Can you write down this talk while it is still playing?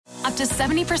up to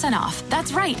 70% off.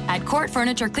 That's right, at Court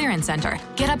Furniture Clearance Center.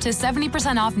 Get up to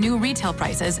 70% off new retail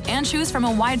prices and choose from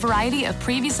a wide variety of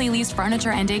previously leased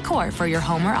furniture and decor for your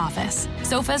home or office.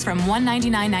 Sofas from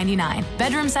 $199.99,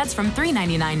 bedroom sets from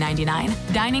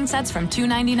 $399.99, dining sets from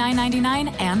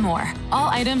 $299.99, and more. All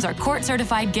items are Court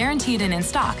certified, guaranteed, and in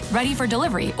stock, ready for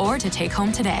delivery or to take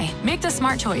home today. Make the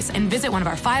smart choice and visit one of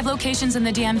our 5 locations in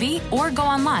the DMV or go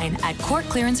online at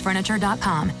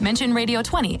courtclearancefurniture.com. Mention Radio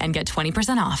 20 and get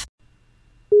 20% off.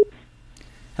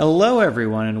 Hello,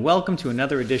 everyone, and welcome to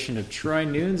another edition of Troy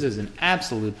Nunes as an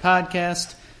Absolute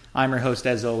Podcast. I'm your host,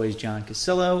 as always, John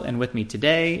Casillo, and with me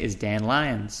today is Dan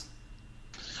Lyons.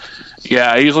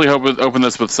 Yeah, I usually open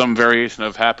this with some variation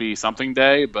of Happy Something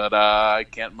Day, but I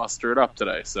can't muster it up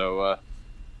today, so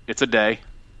it's a day.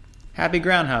 Happy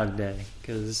Groundhog Day,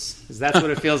 because that's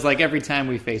what it feels like every time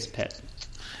we face Pitt.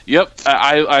 Yep,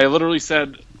 I literally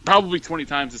said probably 20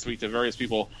 times this week to various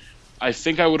people, I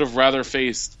think I would have rather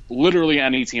faced literally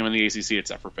any team in the ACC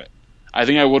except for Pitt. I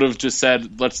think I would have just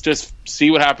said, let's just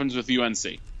see what happens with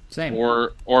UNC. Same.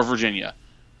 Or Virginia.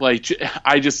 Pitt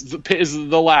is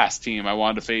the last team I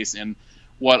wanted to face in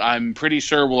what I'm pretty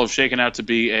sure will have shaken out to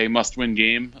be a must-win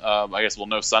game. I guess we'll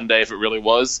know Sunday if it really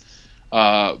was.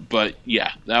 But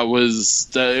yeah, it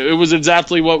was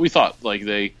exactly what we thought. Like,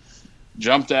 they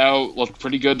jumped out, looked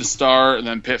pretty good to start, and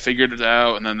then Pitt figured it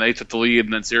out, and then they took the lead,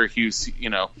 and then Syracuse,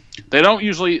 they don't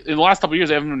usually, in the last couple of years,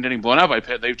 they haven't been getting blown out by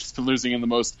Pitt. They've just been losing in the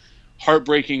most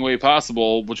heartbreaking way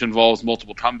possible, which involves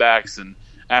multiple comebacks and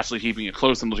actually keeping it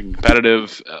close and looking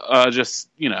competitive.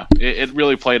 It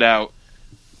really played out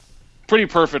pretty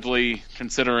perfectly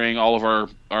considering all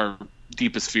of our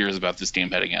deepest fears about this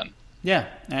game heading in. Yeah,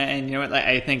 and you know what?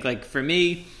 I think, like, for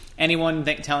me, anyone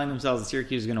telling themselves that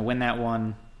Syracuse is going to win that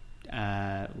one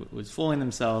was fooling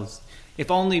themselves,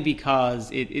 if only because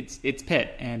it's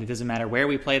Pitt, and it doesn't matter where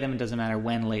we play them, it doesn't matter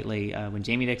when lately. When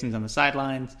Jamie Dixon's on the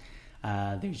sidelines,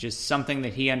 there's just something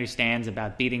that he understands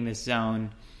about beating this zone,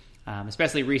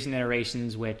 especially recent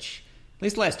iterations, which, at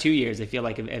least the last 2 years, I feel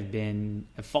like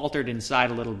have faltered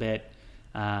inside a little bit.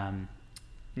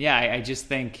 I just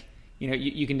think,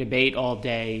 you can debate all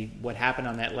day what happened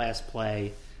on that last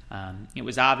play. It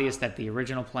was obvious that the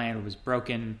original plan was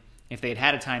broken. If they had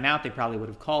had a timeout, they probably would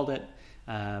have called it.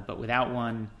 But without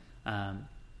one,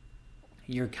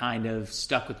 you're kind of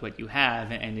stuck with what you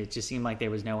have, and it just seemed like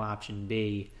there was no option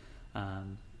B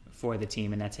for the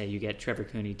team, and that's how you get Trevor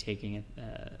Cooney taking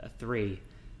a three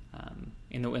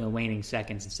in the waning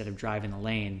seconds instead of driving the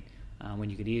lane when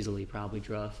you could easily probably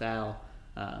draw a foul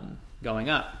going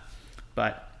up.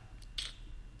 But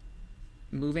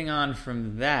moving on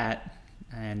from that,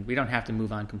 and we don't have to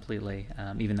move on completely,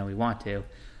 even though we want to.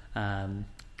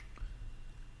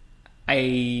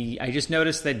 I just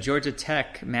noticed that Georgia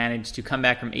Tech managed to come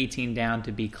back from 18 down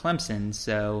to beat Clemson.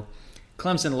 So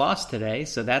Clemson lost today,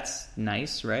 so that's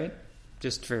nice, right?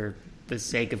 Just for the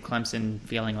sake of Clemson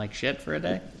feeling like shit for a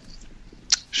day.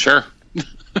 Sure. Yeah.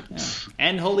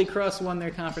 And Holy Cross won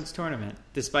their conference tournament,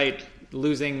 despite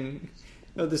being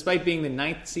the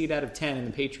 9th seed out of 10 in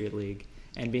the Patriot League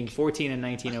and being 14 and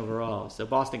 19 overall. So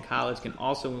Boston College can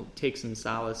also take some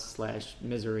solace /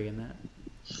 misery in that.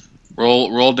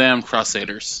 Roll damn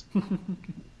Crusaders.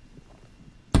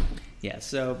 Yeah,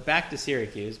 so back to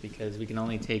Syracuse, because we can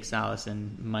only take solace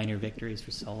in minor victories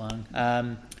for so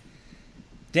long.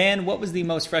 Dan, what was the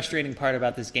most frustrating part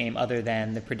about this game other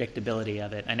than the predictability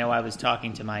of it? I know I was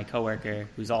talking to my coworker,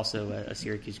 who's also a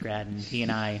Syracuse grad, and he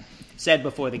and I said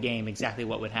before the game exactly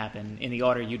what would happen in the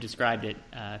order you described it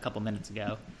a couple minutes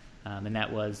ago. And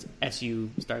that was SU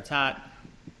starts hot,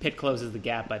 Pitt closes the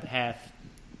gap by the half,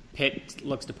 Pitt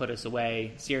looks to put us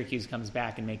away, Syracuse comes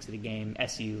back and makes it a game,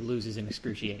 SU loses in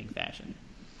excruciating fashion.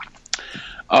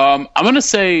 I'm going to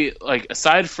say,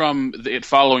 aside from it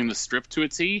following the script to a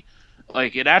T,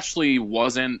 it actually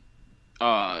wasn't,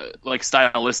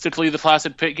 stylistically the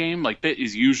classic Pitt game. Pitt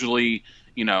is usually,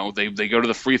 they go to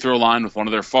the free throw line with one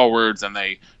of their forwards and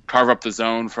they carve up the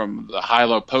zone from the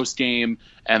high-low post game,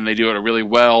 and they do it really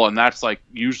well, and that's,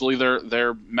 usually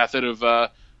their method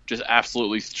of just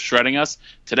absolutely shredding us.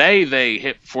 Today, they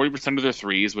hit 40% of their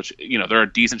threes, which, they're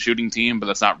a decent shooting team, but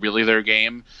that's not really their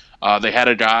game. They had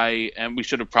a guy, and we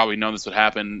should have probably known this would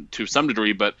happen to some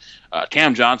degree, but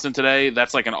Cam Johnson today,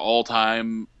 that's an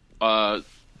all-time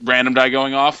random guy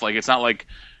going off. It's not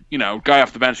guy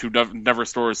off the bench who never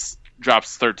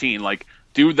drops 13.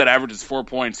 Dude that averages 4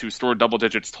 points, who scored double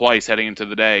digits twice heading into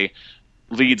the day,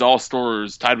 leads all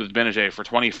scorers, tied with Benajay for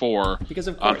 24. Because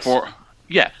of course.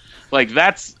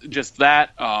 That's just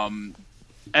that,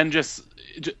 and just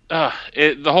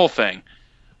the whole thing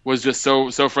was just so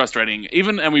frustrating.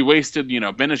 And we wasted,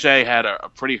 Benajay had a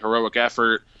pretty heroic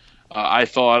effort. I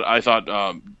thought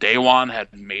Daewon had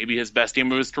maybe his best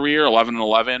game of his career,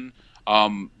 11-11.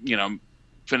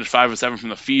 Finished 5 of 7 from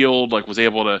the field. Was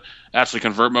able to actually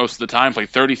convert most of the time. Played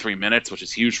 33 minutes, which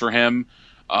is huge for him.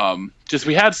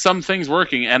 We had some things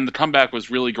working, and the comeback was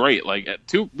really great.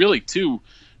 Two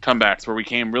comebacks where we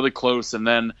came really close, and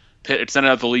then Pitt extended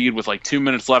out the lead with 2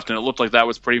 minutes left, and it looked like that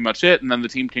was pretty much it. And then the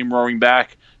team came roaring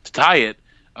back to tie it.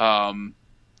 And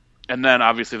then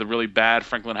obviously the really bad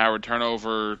Franklin Howard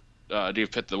turnover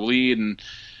gave Pitt the lead, and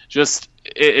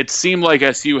it seemed like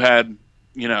SU had.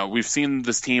 We've seen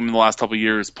this team in the last couple of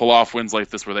years pull off wins like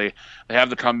this where they have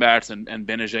the comebacks, and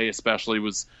Benajay especially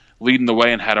was leading the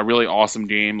way and had a really awesome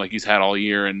game like he's had all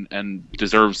year, and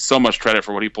deserves so much credit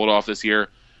for what he pulled off this year.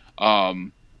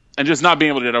 And just not being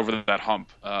able to get over that hump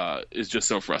is just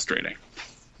so frustrating.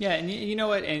 Yeah, and you know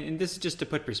what? And this is just to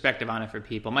put perspective on it for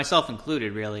people, myself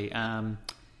included, really.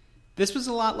 This was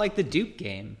a lot like the Duke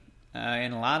game.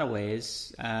 In a lot of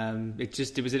ways,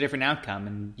 it was a different outcome,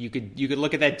 and you could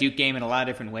look at that Duke game in a lot of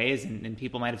different ways, and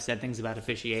people might have said things about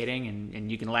officiating,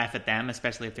 and you can laugh at them,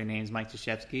 especially if their name's Mike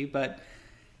Krzyzewski. But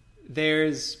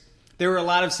there were a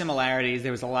lot of similarities.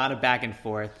 There was a lot of back and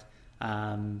forth,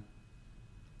 and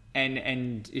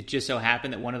it just so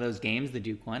happened that one of those games, the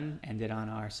Duke one, ended on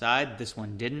our side. This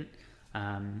one didn't.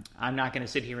 I'm not going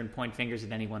to sit here and point fingers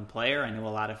at any one player. I know a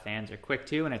lot of fans are quick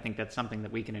to, and I think that's something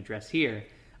that we can address here.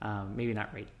 Maybe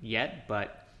not right yet,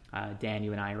 but Dan,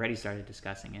 you and I already started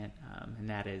discussing it, and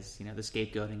that is, the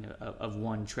scapegoating of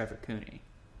one Trevor Cooney.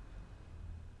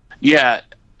 Yeah,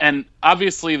 and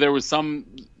obviously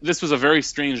this was a very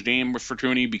strange game for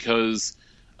Cooney because,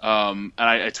 and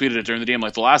I tweeted it during the game, when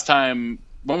was the last time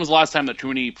that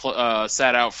Cooney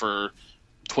sat out for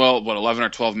 11 or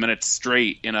 12 minutes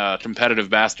straight in a competitive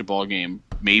basketball game?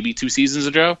 Maybe 2 seasons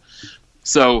ago.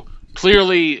 So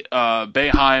clearly,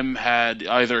 Boeheim had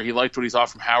either he liked what he saw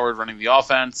from Howard running the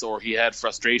offense, or he had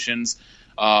frustrations.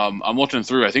 I'm looking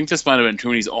through. I think this might have been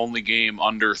Cooney's only game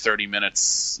under 30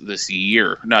 minutes this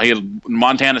year. No, he had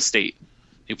Montana State.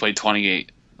 He played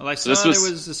 28. Well, I saw there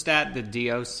was a stat that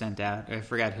Dios sent out. I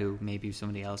forgot who, maybe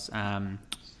somebody else,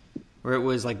 where it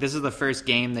was this is the first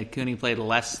game that Cooney played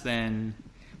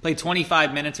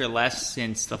 25 minutes or less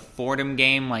since the Fordham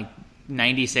game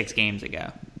 96 games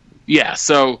ago. Yeah,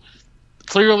 so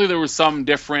clearly there was some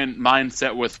different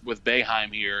mindset with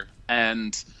Boeheim here,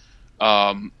 and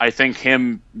I think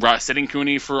him sitting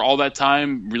Cooney for all that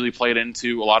time really played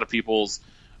into a lot of people's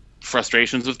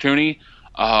frustrations with Cooney.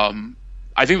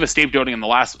 I think the scapegoating in the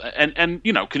last and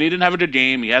Cooney didn't have a good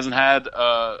game. He hasn't had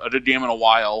a good game in a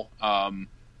while.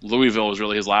 Louisville was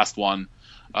really his last one,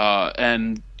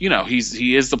 and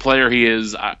he is the player he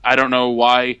is. I don't know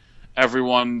why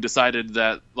everyone decided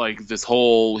that this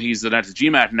whole he's the next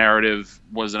GMAC narrative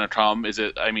was going to come.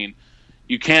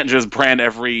 You can't just brand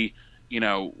every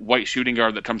white shooting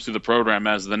guard that comes through the program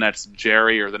as the next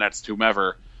Jerry or the next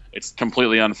whomever. It's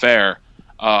completely unfair.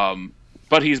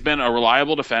 But he's been a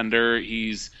reliable defender.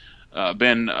 He's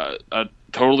been a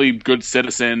totally good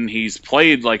citizen. He's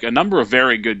played a number of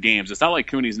very good games. It's not like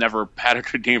Cooney's never had a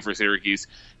good game for Syracuse.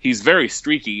 He's very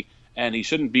streaky, and he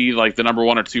shouldn't be the number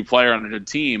 1 or 2 player on a good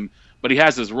team, but he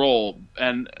has his role.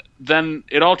 And then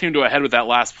it all came to a head with that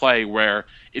last play where,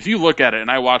 if you look at it,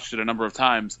 and I watched it a number of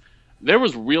times, there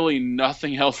was really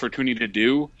nothing else for Cooney to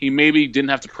do. He maybe didn't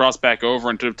have to cross back over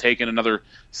and to have taken another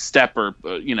step or,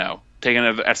 taken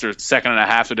an extra second and a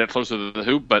half to get closer to the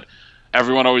hoop, but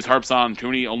everyone always harps on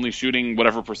Cooney only shooting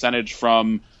whatever percentage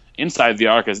from inside the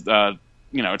arc. It's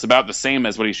about the same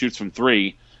as what he shoots from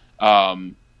 3.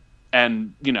 And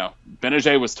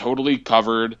Benajay was totally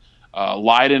covered.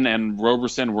 Leiden and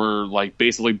Roberson were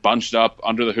basically bunched up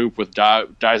under the hoop with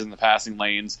guys in the passing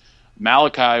lanes.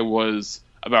 Malachi was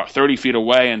about 30 feet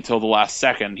away until the last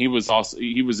second. He was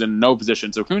in no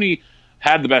position. So Cooney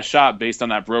had the best shot based on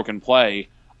that broken play.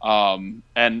 And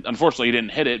unfortunately he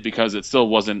didn't hit it because it still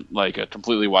wasn't a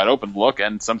completely wide open look.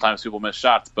 And sometimes people miss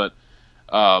shots, but,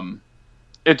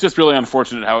 it's just really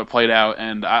unfortunate how it played out,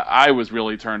 and I was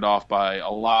really turned off by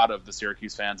a lot of the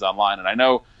Syracuse fans online. And I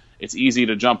know it's easy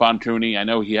to jump on Cooney. I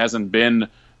know he hasn't been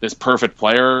this perfect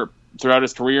player throughout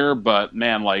his career, but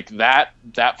man, that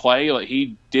play,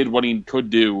 he did what he could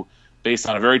do based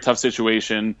on a very tough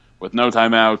situation with no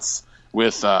timeouts,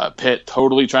 with Pitt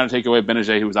totally trying to take away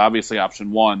Benajay, who was obviously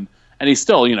option 1, and he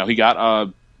still, he got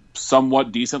a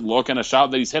somewhat decent look and a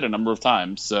shot that he's hit a number of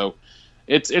times. So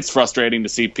it's frustrating to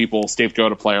see people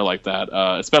scapegoat a player like that,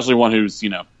 especially one who's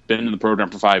been in the program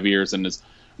for 5 years and has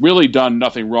really done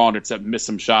nothing wrong except miss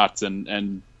some shots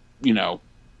and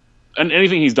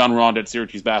anything he's done wrong at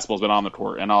Syracuse basketball has been on the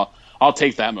court, and I'll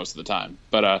take that most of the time.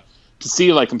 But to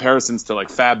see comparisons to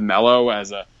Fab Melo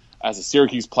as a as a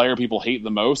Syracuse player people hate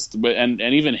the most. But and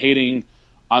even hating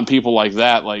on people like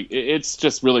that, like it's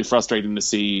just really frustrating to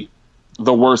see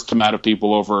the worst come out of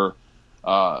people over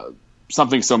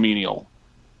something so menial.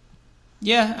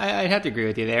 Yeah, I'd have to agree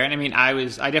with you there. And I mean, I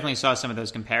definitely saw some of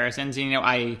those comparisons. You know,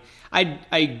 I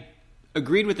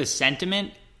agreed with the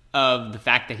sentiment of the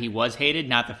fact that he was hated,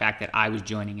 not the fact that I was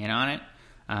joining in on it.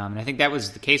 And I think that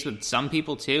was the case with some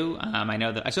people too. I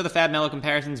know that I saw the Fab Melo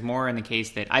comparisons more in the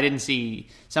case that I didn't see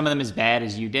some of them as bad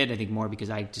as you did. I think more because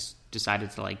I just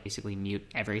decided to like basically mute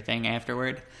everything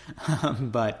afterward.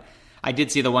 But I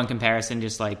did see the one comparison,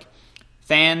 just like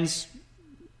fans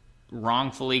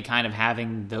wrongfully kind of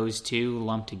having those two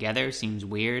lumped together seems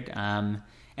weird. And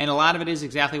a lot of it is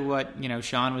exactly what, you know,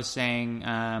 Sean was saying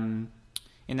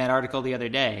in that article the other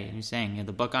day. He was saying, you know,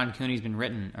 the book on Cooney's been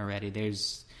written already.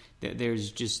 There's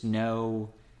just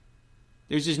no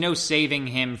saving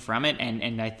him from it,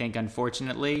 and I think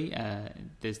unfortunately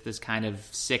this kind of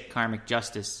sick karmic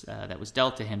justice that was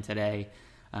dealt to him today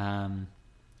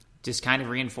just kind of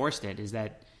reinforced it. Is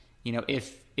that, you know,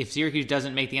 if Syracuse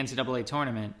doesn't make the NCAA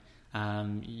tournament,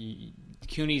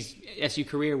 Cooney's SU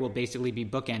career will basically be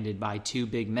bookended by two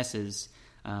big misses,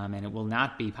 and it will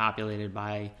not be populated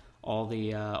by all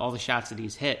the shots that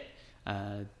he's hit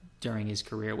during his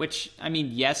career. Which, I mean,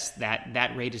 yes,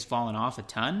 that rate has fallen off a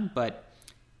ton, but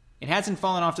it hasn't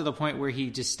fallen off to the point where he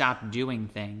just stopped doing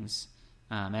things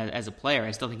as a player.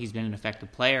 I still think he's been an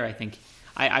effective player. I think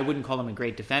I wouldn't call him a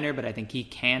great defender, but I think he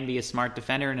can be a smart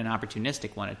defender and an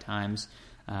opportunistic one at times.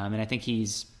 And I think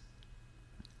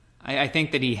I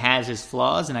think that he has his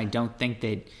flaws, and I don't think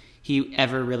that he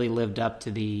ever really lived up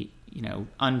to the, you know,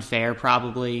 unfair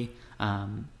probably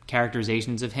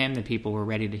characterizations of him that people were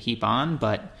ready to heap on.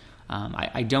 But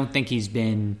I don't think he's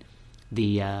been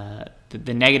the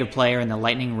negative player and the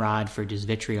lightning rod for just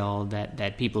vitriol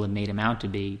that people have made him out to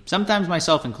be, sometimes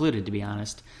myself included, to be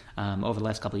honest, over the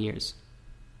last couple of years.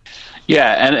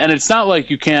 Yeah, and it's not like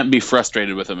you can't be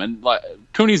frustrated with him. And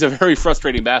Cooney's a very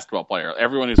frustrating basketball player.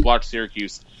 Everyone who's watched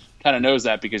Syracuse kind of knows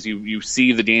that, because you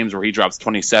see the games where he drops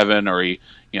 27 or he,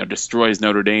 you know, destroys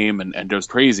Notre Dame and goes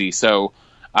crazy. So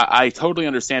I totally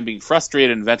understand being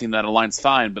frustrated and venting that a line's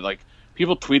fine, but like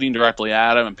people tweeting directly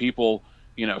at him and people,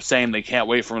 you know, saying they can't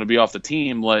wait for him to be off the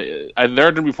team. Like, there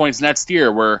are going to be points next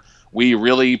year where we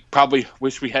really probably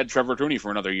wish we had Trevor Cooney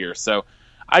for another year. So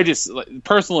I just,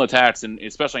 personal attacks, and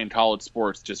especially in college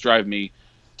sports, just drive me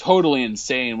totally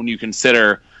insane when you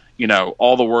consider, you know,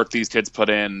 all the work these kids put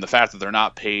in, the fact that they're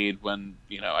not paid when,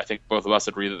 you know, I think both of us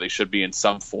agree that they should be in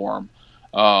some form.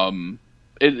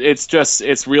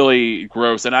 It's really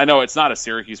gross. And I know it's not a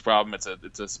Syracuse problem.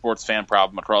 It's a sports fan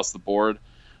problem across the board.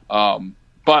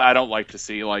 But I don't like to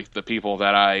see, like, the people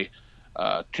that I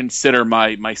consider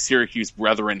my Syracuse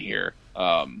brethren here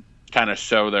kind of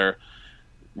show their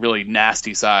really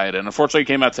nasty side. And unfortunately it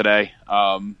came out today.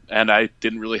 And I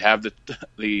didn't really have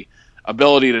the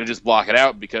ability to just block it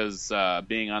out, because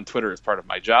being on Twitter is part of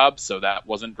my job. So that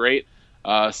wasn't great.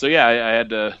 So yeah, I had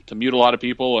to mute a lot of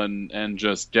people and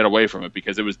just get away from it,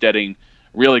 because it was getting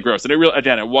really gross. And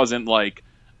it wasn't like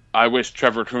I wish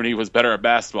Trevor Cooney was better at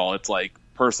basketball. It's like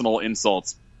personal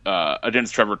insults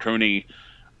against Trevor Cooney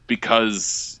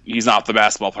because he's not the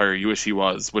basketball player you wish he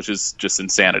was, which is just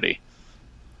insanity.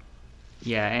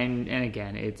 Yeah, and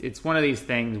again, it's one of these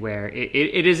things where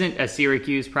it isn't a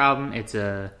Syracuse problem. It's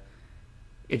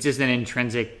just an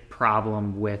intrinsic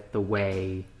problem with the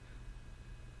way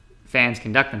fans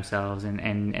conduct themselves,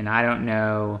 and I don't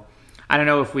know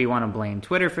if we want to blame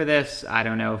Twitter for this. I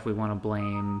don't know if we want to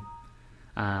blame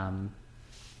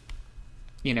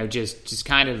just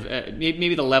kind of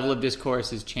maybe the level of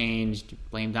discourse has changed.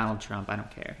 Blame Donald Trump. I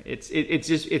don't care.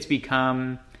 It's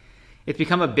become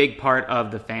a big part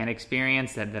of the fan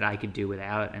experience that I could do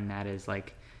without, and that is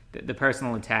like the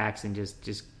personal attacks and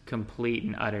just complete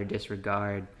and utter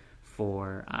disregard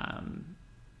for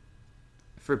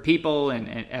people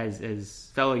and as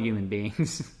fellow human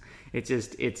beings.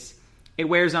 It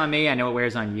wears on me. I know it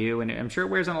wears on you, and I'm sure it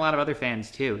wears on a lot of other fans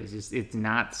too. It's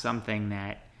not something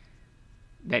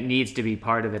that needs to be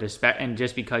part of it. And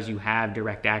just because you have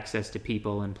direct access to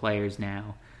people and players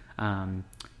now,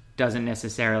 doesn't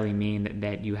necessarily mean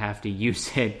that you have to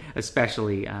use it,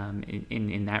 especially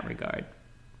in that regard.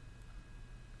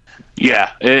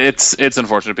 Yeah, it's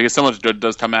unfortunate, because so much good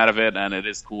does come out of it, and it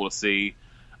is cool to see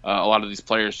a lot of these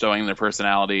players showing their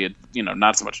personality.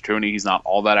 Not so much Cooney; he's not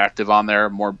all that active on there.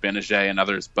 More Benajay and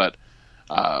others, but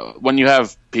when you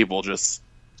have people just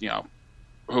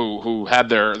who had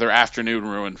their afternoon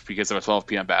ruined because of a 12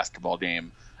 p.m. basketball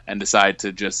game and decide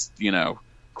to just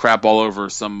crap all over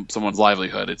someone's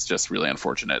livelihood, it's just really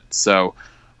unfortunate. So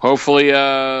hopefully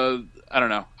I don't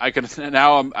know. I can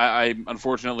now. I'm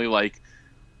unfortunately like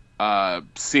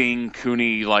seeing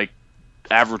Cooney like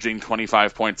averaging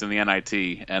 25 points in the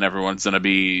NIT, and everyone's going to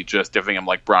be just giving him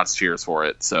like bronze cheers for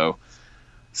it. So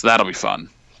that'll be fun.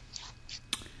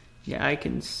 Yeah, I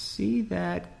can see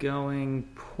that going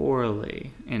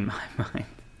poorly in my mind.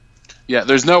 Yeah,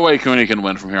 there's no way Cooney can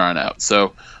win from here on out.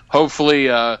 So hopefully,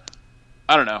 I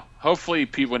don't know. Hopefully,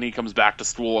 when he comes back to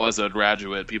school as a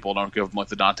graduate, people don't give him like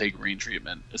the Dante Green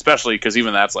treatment, especially because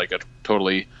even that's like a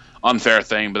totally unfair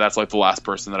thing. But that's like the last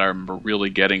person that I remember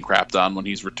really getting crapped on when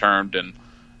he's returned, and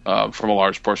from a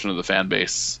large portion of the fan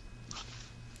base.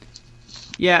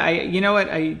 Yeah, you know what?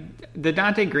 The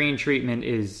Dante Green treatment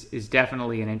is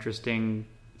definitely an interesting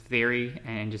theory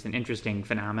and just an interesting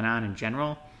phenomenon in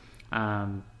general.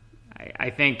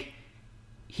 I think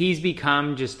he's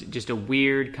become just a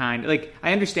weird kind. Like,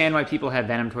 I understand why people have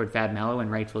venom toward Fab Melo,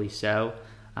 and rightfully so.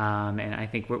 And I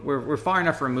think we're far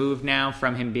enough removed now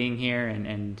from him being here,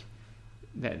 and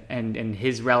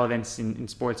his relevance in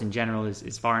sports in general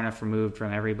is far enough removed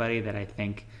from everybody that I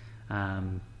think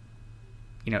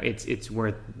it's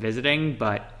worth visiting.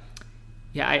 But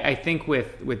yeah, I think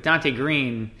with Dante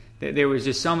Green, there was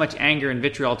just so much anger and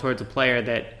vitriol towards a player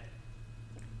that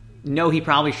he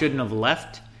probably shouldn't have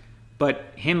left.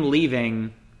 But him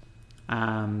leaving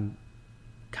kind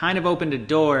of opened a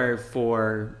door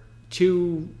for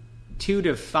 2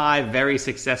 to 5 very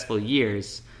successful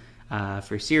years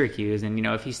for Syracuse. And,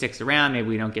 if he sticks around, maybe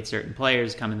we don't get certain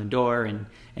players come in the door.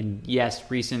 And yes,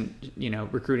 recent,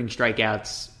 recruiting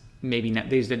strikeouts, maybe not,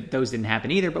 those didn't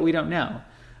happen either, but we don't know.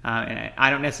 And I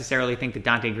don't necessarily think that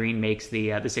Dante Green makes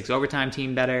the 6 overtime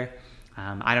team better.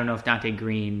 I don't know if Dante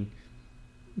Green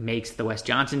makes the Wes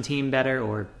Johnson team better,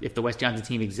 or if the Wes Johnson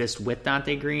team exists with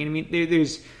Dante Green. I mean,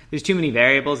 there's too many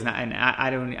variables, and I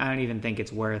don't even think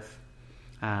it's worth.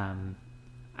 I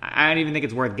don't even think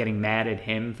it's worth getting mad at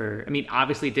him for. I mean,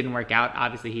 obviously it didn't work out.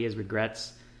 Obviously he has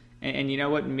regrets, and you know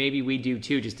what? Maybe we do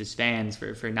too, just as fans,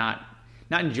 for not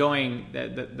enjoying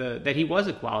that he was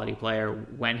a quality player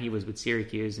when he was with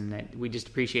Syracuse, and that we just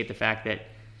appreciate the fact that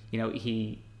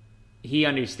he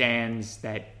understands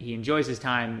that he enjoys his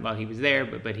time while he was there,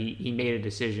 but he made a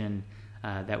decision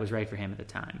that was right for him at the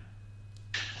time.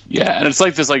 Yeah, and it's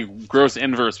like this like gross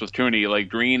inverse with Cooney. Like,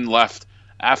 Green left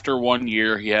after 1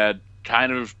 year. He had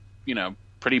kind of,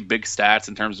 pretty big stats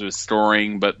in terms of his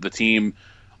scoring, but the team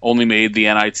only made the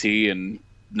NIT and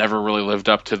never really lived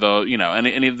up to the,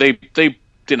 and they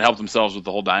didn't help themselves with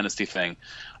the whole dynasty thing.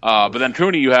 But then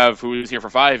Cooney, who was here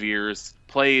for 5 years,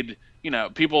 played,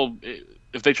 people,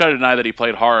 if they try to deny that he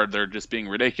played hard, they're just being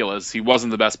ridiculous. He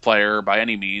wasn't the best player by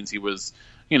any means. He was,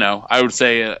 I would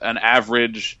say an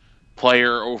average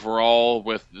player overall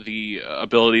with the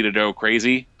ability to go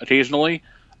crazy occasionally,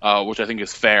 which I think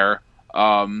is fair.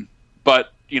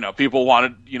 But, people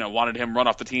wanted him run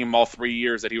off the team all 3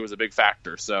 years that he was a big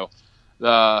factor. So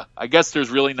I guess there's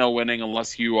really no winning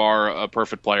unless you are a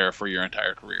perfect player for your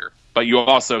entire career. But you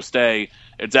also stay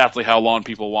exactly how long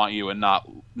people want you, and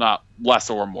not less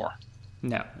or more.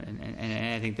 No,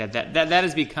 and I think that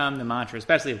has become the mantra,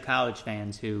 especially of college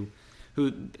fans who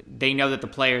they know that the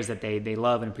players that they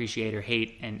love and appreciate or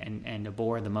hate and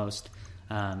abhor the most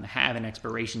have an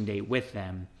expiration date with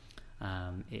them.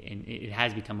 It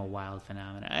has become a wild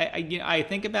phenomenon. I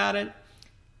think about it.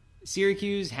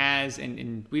 Syracuse has,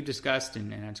 and we've discussed,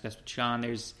 and I discussed with Sean,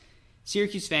 there's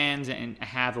Syracuse fans and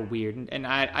have a weird, and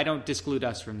I don't disclude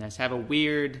us from this, have a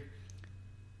weird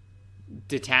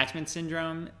detachment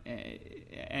syndrome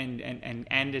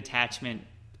and attachment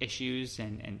issues,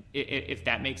 and if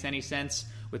that makes any sense,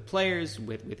 with players,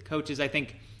 with coaches. I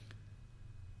think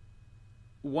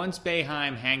once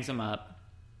Boeheim hangs them up,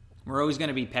 we're always going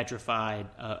to be petrified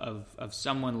of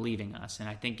someone leaving us, and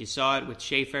I think you saw it with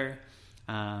Schaefer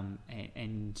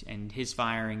and his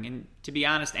firing. And to be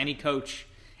honest, any coach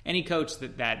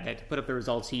that put up the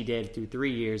results he did through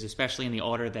 3 years, especially in the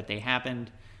order that they happened,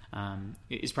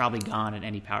 is probably gone at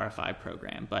any Power 5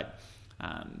 program. But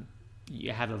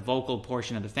you have a vocal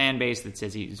portion of the fan base that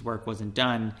says his work wasn't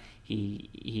done.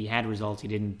 He had results he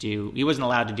didn't do. He wasn't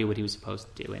allowed to do what he was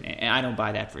supposed to do, and I don't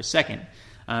buy that for a second.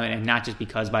 And not just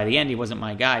because by the end he wasn't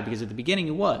my guy, because at the beginning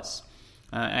he was.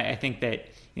 I think that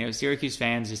Syracuse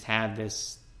fans just have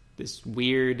this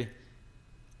weird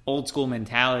old school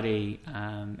mentality,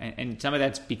 and some of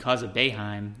that's because of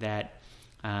Boeheim, that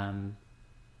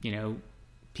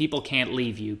people can't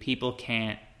leave you. People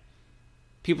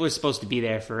are supposed to be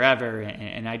there forever,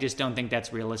 and I just don't think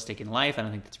that's realistic in life. I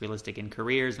don't think that's realistic in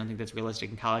careers. I don't think that's realistic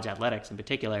in college athletics in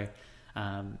particular,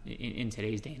 in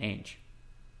today's day and age.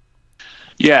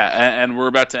 Yeah, and we're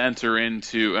about to enter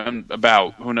into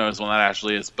about, who knows when that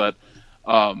actually is, but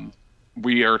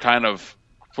we are kind of,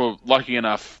 quote, lucky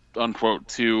enough, unquote,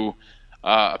 to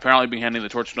apparently be handing the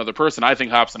torch to another person. I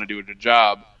think Hop's going to do a good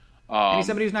job. And he's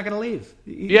somebody who's not going to leave.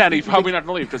 Yeah, and he's probably not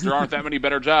going to leave because there aren't that many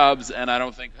better jobs, and I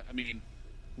don't think, I mean,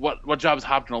 what job is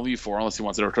Hop going to leave for unless he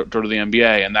wants to go to the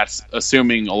NBA, and that's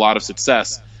assuming a lot of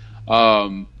success.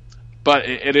 But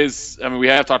it is, I mean, we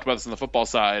have talked about this on the football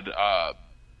side,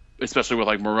 especially with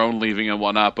like Marone leaving and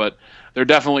whatnot, but there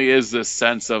definitely is this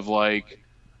sense of like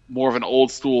more of an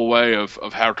old school way of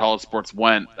how college sports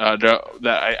went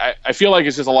that I feel like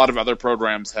it's just a lot of other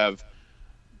programs have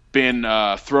been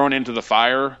thrown into the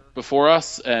fire before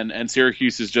us, and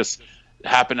Syracuse has just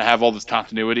happened to have all this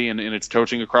continuity in its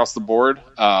coaching across the board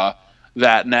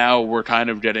that now we're kind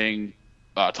of getting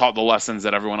taught the lessons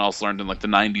that everyone else learned in like the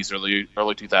 90s,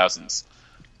 early 2000s.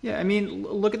 Yeah, I mean,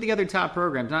 look at the other top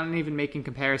programs. Not even making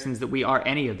comparisons that we are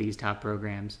any of these top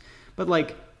programs, but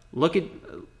like look at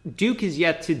Duke is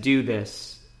yet to do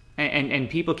this, and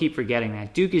people keep forgetting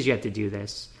that Duke is yet to do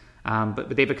this.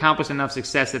 But they've accomplished enough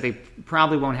success that they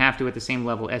probably won't have to at the same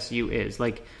level SU is.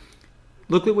 Like,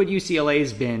 look at what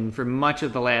UCLA's been for much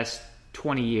of the last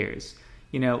 20 years.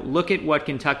 You know, look at what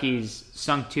Kentucky's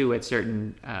sunk to at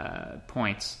certain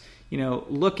points. You know,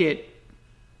 look at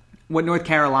what North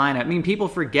Carolina. I mean, people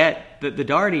forget that the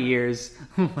Doherty years,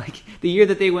 like the year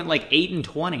that they went like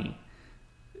 8-20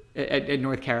 at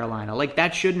North Carolina. Like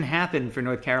that shouldn't happen for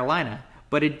North Carolina,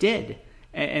 but it did.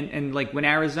 And like when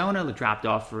Arizona dropped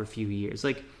off for a few years,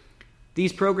 like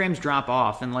these programs drop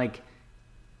off and like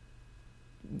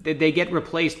they get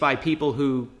replaced by people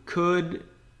who could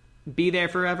be there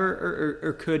forever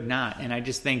or could not. And I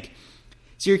just think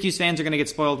Syracuse fans are going to get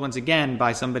spoiled once again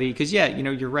by somebody because, yeah, you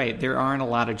know, you're right. There aren't a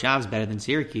lot of jobs better than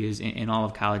Syracuse in all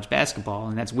of college basketball.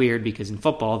 And that's weird because in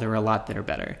football, there are a lot that are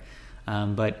better.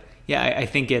 But yeah, I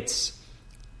think it's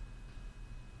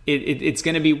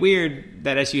going to be weird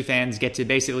that SU fans get to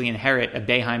basically inherit a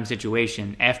Boeheim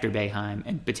situation after Boeheim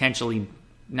and potentially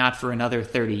not for another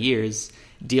 30 years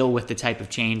deal with the type of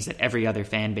change that every other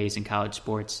fan base in college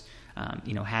sports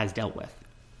has dealt with.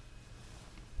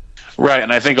 Right,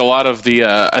 and I think a lot of the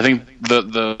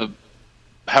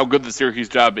how good the Syracuse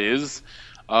job is,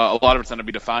 a lot of it's going to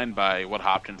be defined by what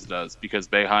Hopkins does, because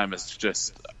Boeheim is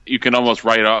just, you can almost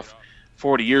write off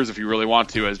 40 years if you really want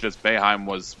to as just Boeheim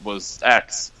was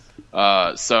X.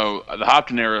 So the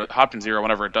Hopkins era,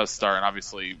 whenever it does start, and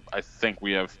obviously I think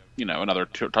we have another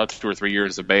 2 or 3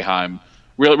 years of Boeheim.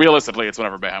 Realistically, it's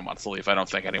whenever Boeheim wants to leave. I don't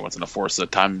think anyone's going to force a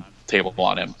timetable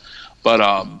on him, but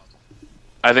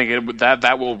I think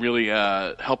that will really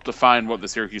help define what the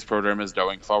Syracuse program is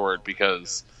going forward.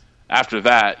 Because after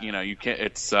that, you can't.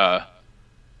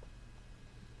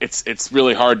 It's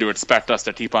really hard to expect us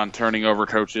to keep on turning over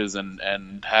coaches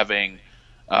and having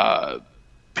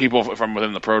people from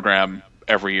within the program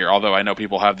every year. Although I know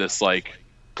people have this like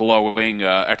glowing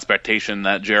expectation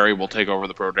that Jerry will take over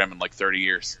the program in like 30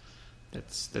 years.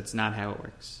 That's not how it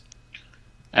works.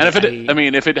 And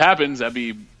if it happens, that'd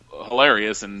be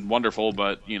hilarious and wonderful.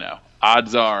 But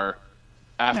odds are,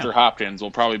 after Hopkins,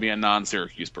 will probably be a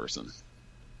non-Syracuse person.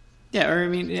 Yeah, or I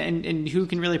mean, and who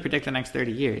can really predict the next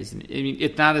 30 years? I mean,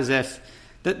 it's not as if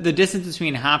the distance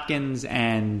between Hopkins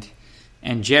and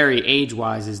Jerry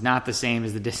age-wise is not the same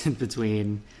as the distance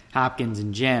between Hopkins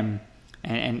and Jim,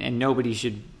 and nobody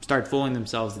should start fooling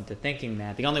themselves into thinking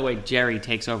that. The only way Jerry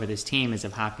takes over this team is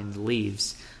if Hopkins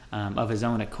leaves of his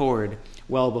own accord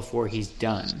well before he's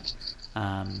done.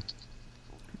 And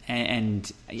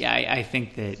I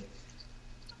think that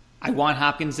I want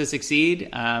Hopkins to succeed,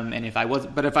 and if I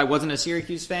wasn't a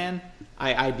Syracuse fan,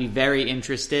 I'd be very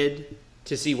interested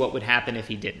to see what would happen if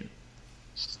he didn't.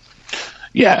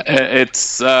 Yeah,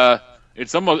 it's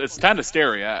kind of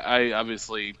scary. I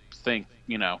obviously think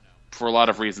for a lot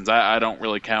of reasons I don't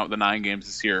really count the 9 games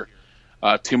this year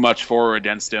too much for or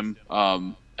against him,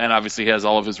 and obviously he has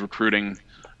all of his recruiting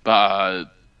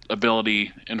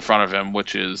ability in front of him,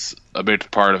 which is a big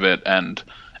part of it, and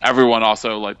everyone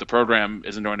also, like the program,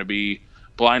 isn't going to be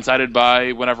blindsided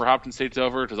by whenever Hopkins takes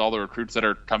over, because all the recruits that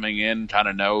are coming in kind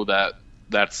of know that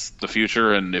that's the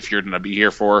future, and if you're going to be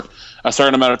here for a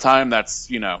certain amount of time,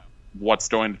 that's what's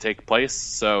going to take place.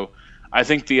 So I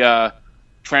think the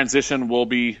transition will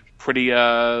be pretty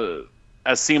as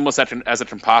seamless as it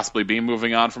can possibly be,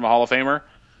 moving on from a Hall of Famer.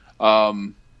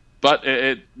 But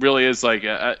it really is like,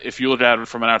 if you look at it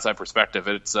from an outside perspective,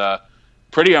 it's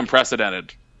pretty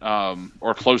unprecedented.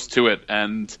 Or close to it,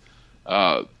 and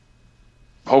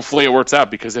hopefully it works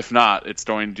out, because if not, things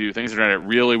are going to get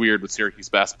really weird with Syracuse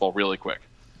basketball really quick.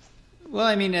 Well,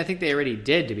 I mean, I think they already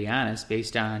did, to be honest,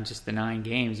 based on just the 9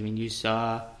 games. I mean, you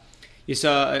saw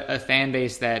a fan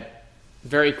base that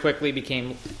very quickly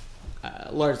became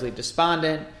largely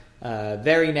despondent,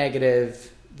 very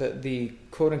negative. The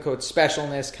quote unquote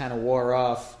specialness kind of wore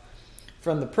off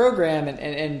from the program,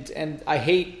 and I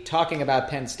hate talking about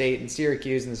Penn State and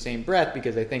Syracuse in the same breath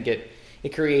because I think it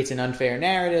creates an unfair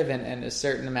narrative and a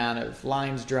certain amount of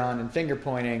lines drawn and finger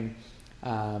pointing.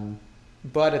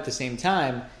 But at the same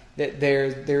time, that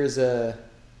there's a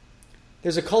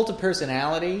cult of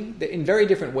personality in very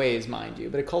different ways, mind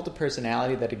you, but a cult of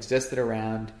personality that existed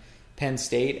around Penn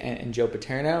State and Joe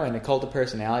Paterno, and a cult of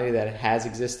personality that has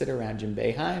existed around Jim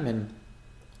Boeheim. And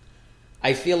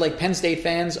I feel like Penn State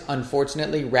fans,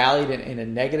 unfortunately, rallied in a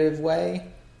negative way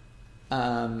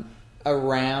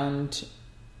around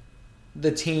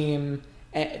the team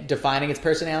defining its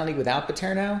personality without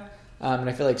Paterno. And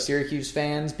I feel like Syracuse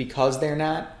fans, because they're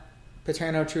not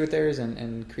Paterno truthers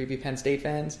and creepy Penn State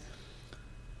fans,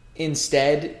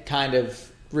 instead kind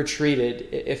of retreated,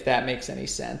 if that makes any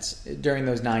sense, during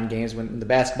those 9 games when the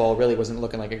basketball really wasn't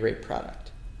looking like a great product.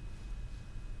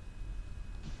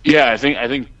 Yeah, I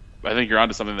think you're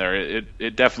onto something there.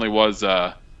 It definitely was.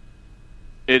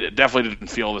 It definitely didn't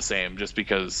feel the same, just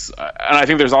because. And I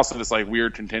think there's also this like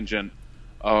weird contingent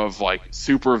of like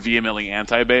super vehemently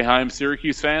anti-Boeheim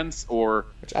Syracuse fans, or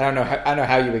which I don't know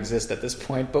how you exist at this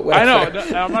point, but whatever. I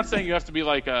know. I'm not saying you have to be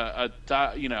like I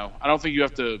don't think you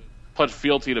have to pledge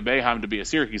fealty to Boeheim to be a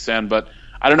Syracuse fan, but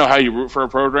I don't know how you root for a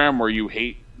program where you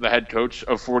hate the head coach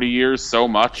of 40 years so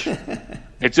much.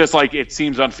 It's just like it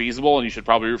seems unfeasible, and you should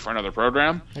probably root for another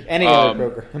program, like any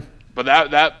other program. But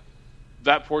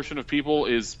that portion of people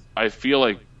is, I feel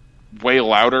like, way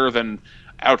louder than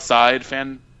outside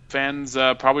fans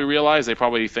probably realize. They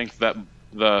probably think that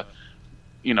the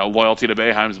loyalty to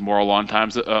Boeheim is more along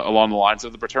the lines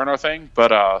of the Paterno thing,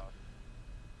 but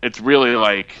it's really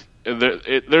like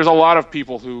there's a lot of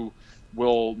people who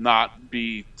will not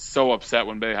be so upset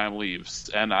when Boeheim leaves,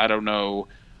 and I don't know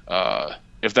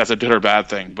if that's a good or bad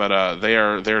thing, but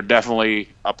they're definitely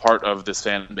a part of this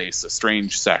fan base, a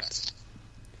strange sect.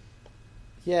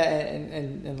 Yeah,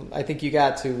 and I think you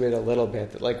got to it a little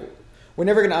bit. That, like, we're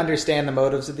never going to understand the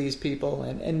motives of these people,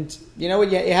 and you know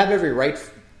what? You have every right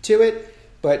to it,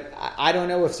 but I don't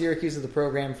know if Syracuse is the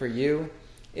program for you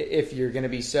if you're going to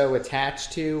be so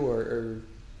attached to or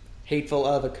hateful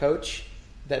of a coach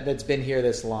that's been here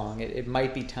this long. It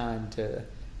might be time to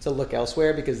look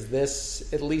elsewhere, because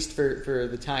this, at least for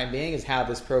the time being, is how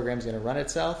this program is going to run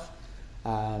itself,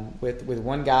 with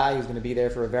one guy who's going to be there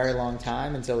for a very long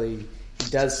time until he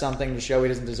does something to show he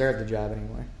doesn't deserve the job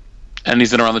anymore. And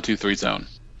he's in around the 2-3 zone.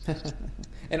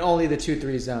 And only the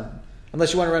 2-3 zone.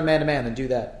 Unless you want to run man-to-man, then do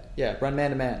that. Yeah, run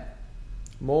man-to-man.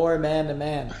 More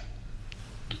man-to-man.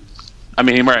 I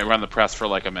mean, he might run the press for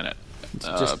like a minute.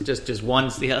 Just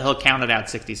once. He'll count it out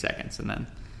 60 seconds, and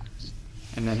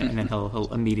then he'll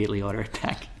immediately order it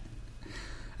back.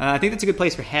 I think that's a good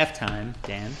place for halftime,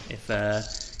 Dan,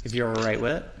 if you're all right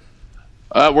with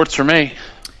it. Works for me.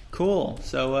 Cool.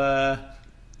 So,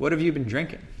 what have you been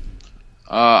drinking?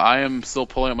 I am still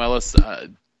pulling up my list.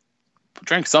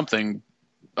 Drank something.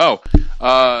 So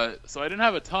I didn't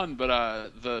have a ton,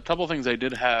 but the couple things I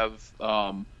did have,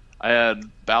 I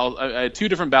had 2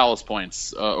 different ballast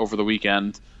points over the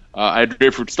weekend. I had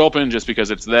grapefruit stolpen just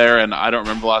because it's there, and I don't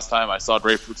remember the last time I saw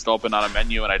grapefruit stolpen on a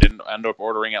menu and I didn't end up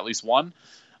ordering at least one.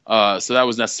 So that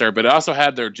was necessary. But I also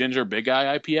had their Ginger Big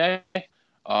Eye IPA,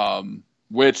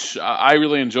 which I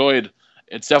really enjoyed.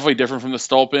 It's definitely different from the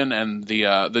stolpen, and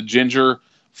the ginger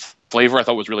flavor I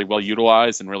thought was really well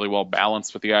utilized and really well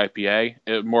balanced with the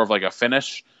IPA. More of like a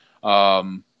finish,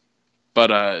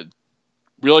 but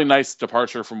really nice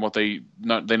departure from what they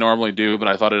normally do. But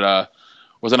I thought it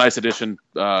was a nice addition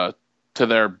to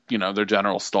their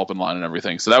general stolpen line and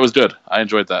everything. So that was good. I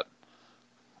enjoyed that.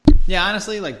 Yeah,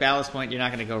 honestly, like Ballast Point, you're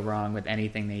not going to go wrong with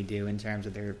anything they do in terms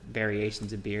of their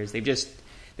variations of beers.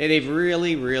 They've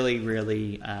really, really,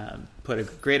 really put a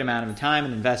great amount of time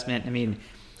and investment. I mean,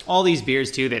 all these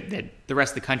beers, too, that the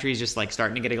rest of the country is just like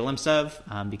starting to get a glimpse of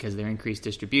because of their increased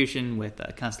distribution with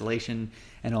Constellation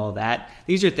and all of that.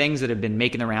 These are things that have been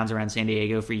making the rounds around San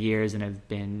Diego for years and have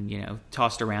been,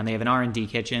 tossed around. They have an R&D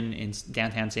kitchen in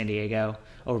downtown San Diego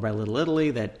over by Little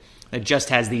Italy that just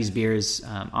has these beers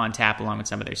on tap along with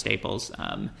some of their staples.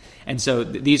 And so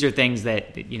these are things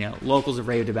that, locals have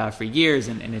raved about for years,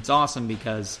 and it's awesome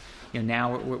because,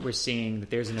 now we're seeing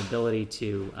that there's an ability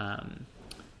to,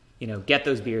 get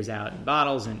those beers out in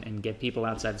bottles and get people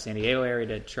outside the San Diego area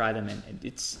to try them. And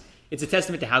it's a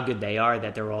testament to how good they are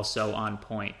that they're all so on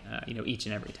point, each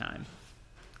and every time.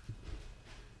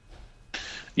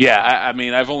 Yeah, I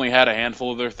mean, I've only had a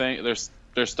handful of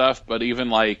their stuff, but even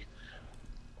like,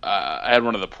 I had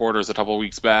one of the porters a couple of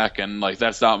weeks back, and like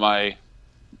that's not my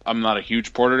I'm not a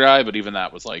huge porter guy, but even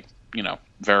that was like,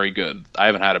 very good. I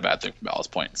haven't had a bad thing from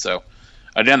Ballast Point. So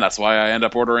again, that's why I end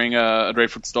up ordering a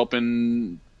grapefruit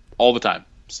Stulpin all the time.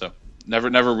 So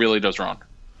never really does wrong.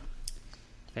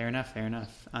 Fair enough.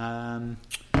 All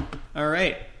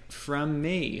right, from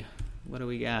me, what do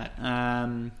we got?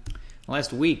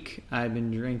 Last week I've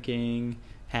been drinking.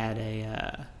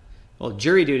 Had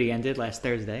jury duty ended last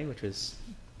Thursday, which was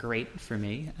great for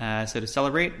me. So to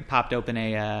celebrate, popped open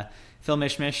a Phil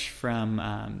Mishmish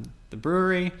from the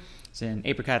brewery. It's an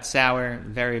apricot sour,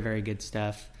 very, very good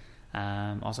stuff.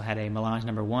 Also had a Melange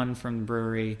No. 1 from the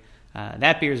brewery.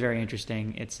 That beer is very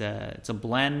interesting. It's a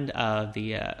blend of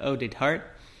the Eau de Tart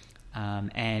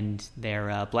and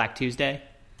their Black Tuesday.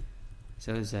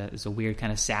 So it's a weird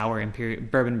kind of sour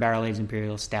bourbon barrel-aged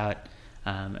imperial stout,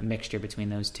 a mixture between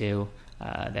those two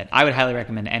that I would highly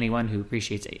recommend to anyone who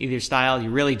appreciates either style.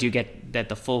 You really do get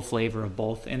the full flavor of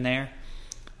both in there.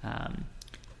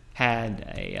 Had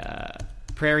a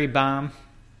Prairie Bomb,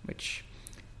 which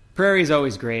Prairie is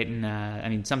always great,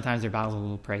 and sometimes their bottles are a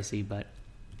little pricey, but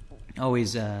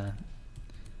always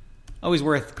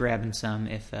worth grabbing some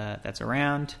if that's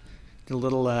around. Did a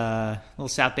little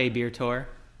South Bay beer tour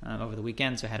over the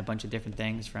weekend, so I had a bunch of different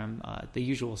things from the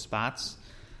usual spots.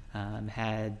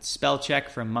 Had Spell Check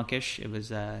from Monkish. It was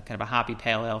kind of a hoppy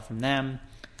pale ale from them.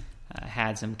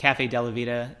 Had some Cafe Della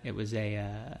Vita. It was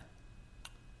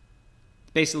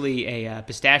basically a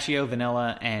pistachio,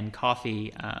 vanilla, and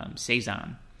coffee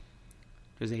saison.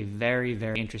 It was a very,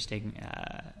 very interesting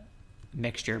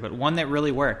mixture, but one that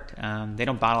really worked. They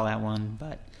don't bottle that one,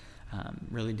 but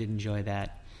really did enjoy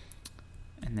that.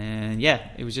 And then,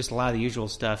 it was just a lot of the usual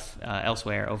stuff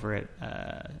elsewhere over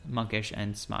at Monkish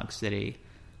and Smog City.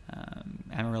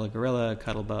 Amarillo Gorilla,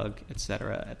 Cuttlebug,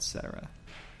 etc., etc.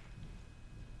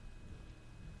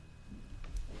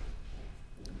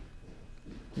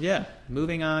 Yeah,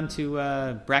 moving on to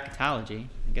bracketology.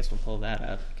 I guess we'll pull that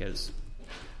up because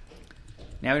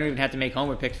now we don't even have to make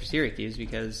homer picks for Syracuse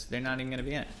because they're not even going to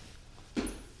be in it.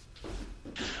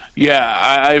 Yeah,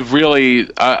 I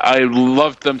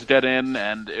loved them to get in,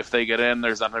 and if they get in,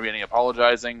 there's not going to be any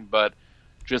apologizing, but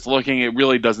just looking, it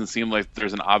really doesn't seem like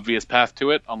there's an obvious path to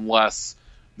it unless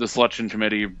the selection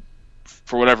committee,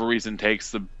 for whatever reason,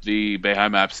 takes the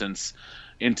Boeheim absence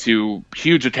into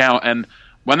huge account. And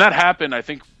when that happened,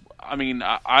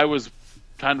 I was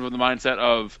kind of in the mindset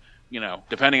of,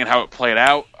 depending on how it played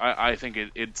out, I think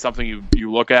it's something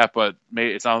you look at, but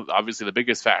it's not obviously the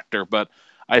biggest factor. But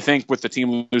I think with the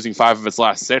team losing 5 of its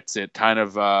last 6, it kind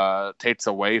of takes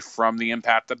away from the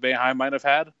impact that Boeheim might have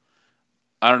had.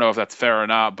 I don't know if that's fair or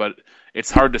not, but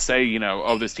it's hard to say,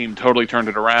 this team totally turned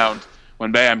it around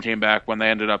when Boeheim came back, when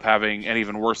they ended up having an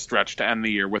even worse stretch to end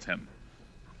the year with him.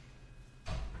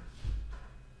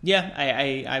 Yeah,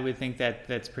 I would think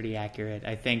that's pretty accurate.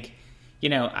 I think,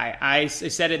 I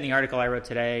said it in the article I wrote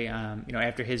today,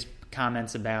 after his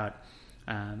comments about,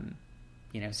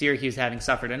 Syracuse having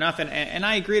suffered enough. And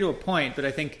I agree to a point, but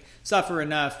I think suffer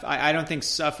enough, I don't think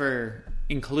suffer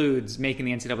includes making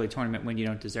the NCAA tournament when you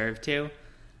don't deserve to.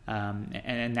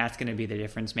 And that's going to be the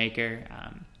difference maker.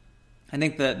 I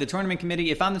think the tournament committee,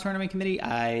 if I'm the tournament committee,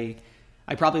 I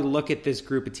probably look at this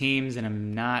group of teams and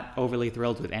I'm not overly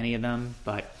thrilled with any of them,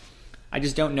 but I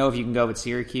just don't know if you can go with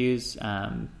Syracuse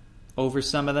over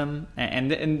some of them.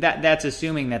 And that's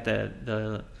assuming that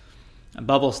the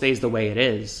bubble stays the way it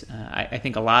is. I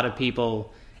think a lot of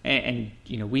people, and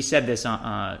we said this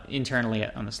internally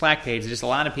on the Slack page, just a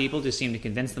lot of people just seem to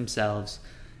convince themselves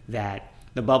that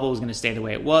the bubble was going to stay the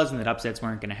way it was and that upsets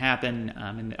weren't going to happen,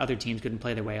 and that other teams couldn't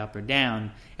play their way up or down,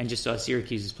 and just saw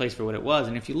Syracuse's place for what it was.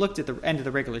 And if you looked at the end of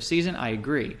the regular season, I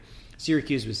agree.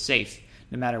 Syracuse was safe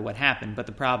no matter what happened, but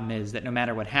the problem is that no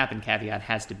matter what happened, caveat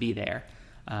has to be there.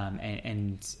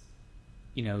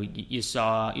 You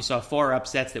saw 4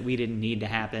 upsets that we didn't need to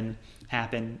happen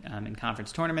in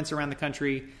conference tournaments around the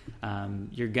country.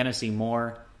 You're going to see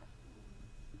more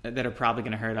that are probably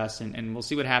going to hurt us, and we'll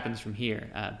see what happens from here.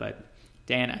 But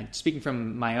Dan, speaking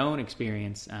from my own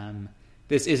experience,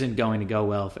 this isn't going to go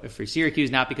well for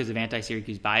Syracuse, not because of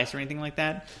anti-Syracuse bias or anything like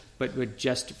that, but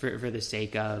just for the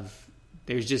sake of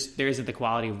there isn't the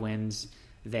quality of wins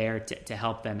there to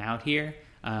help them out here.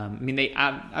 I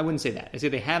wouldn't say that. I say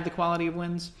they have the quality of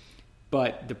wins,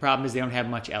 but the problem is they don't have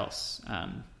much else.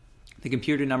 The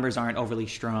computer numbers aren't overly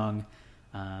strong.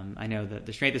 I know that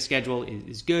the strength of schedule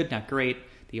is good, not great.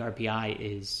 The RPI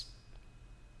is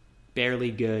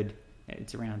barely good.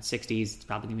 It's around 60s. It's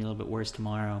probably going to be a little bit worse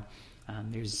tomorrow.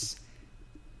 There's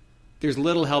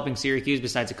little helping Syracuse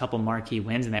besides a couple marquee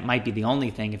wins, and that might be the only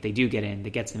thing, if they do get in, that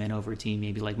gets them in over a team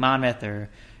maybe like Monmouth or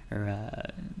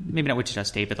maybe not Wichita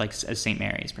State, but like St.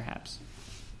 Mary's perhaps.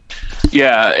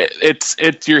 Yeah, it's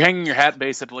you're hanging your hat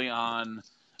basically on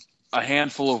a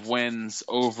handful of wins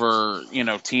over,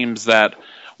 teams that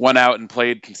went out and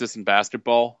played consistent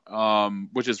basketball,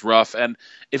 which is rough. And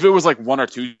if it was like one or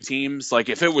two teams, like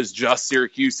if it was just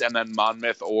Syracuse and then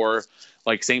Monmouth or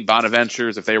like St.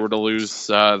 Bonaventures, if they were to lose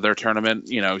their tournament,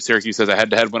 Syracuse has a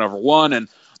head-to-head win over one, and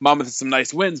Monmouth has some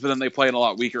nice wins, but then they play in a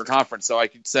lot weaker conference. So I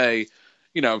could say,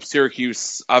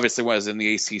 Syracuse obviously was in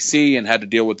the ACC and had to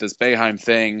deal with this Boeheim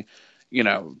thing.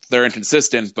 They're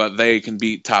inconsistent, but they can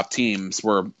beat top teams,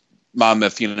 where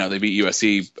Monmouth, they beat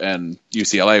USC and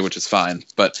UCLA, which is fine.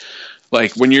 But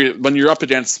like when you're up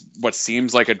against what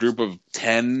seems like a group of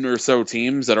 10 or so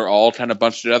teams that are all kind of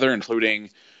bunched together, including,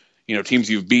 teams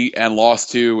you've beat and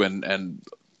lost to, and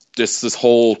just this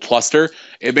whole cluster,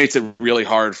 it makes it really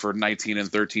hard for 19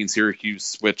 and 13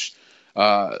 Syracuse, which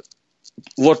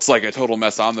looks like a total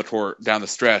mess on the court down the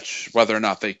stretch, whether or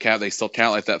not they still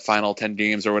count like that final 10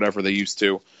 games or whatever they used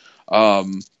to.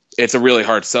 It's a really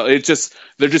hard sell. There just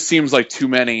seems like too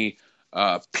many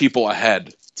people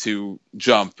ahead to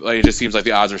jump. Like, it just seems like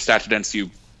the odds are stacked against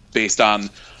you based on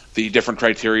the different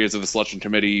criteria of the selection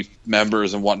committee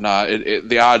members and whatnot.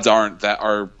 The odds aren't that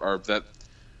are that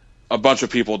a bunch of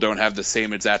people don't have the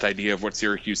same exact idea of what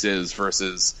Syracuse is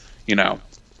versus,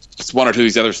 just one or two of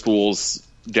these other schools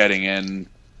getting in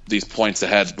these points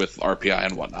ahead with RPI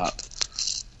and whatnot.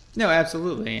 No,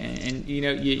 absolutely. And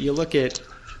you look at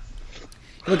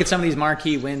some of these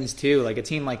marquee wins too, like a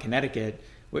team like Connecticut,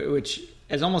 which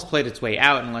has almost played its way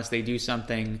out unless they do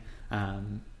something,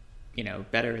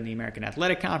 better in the American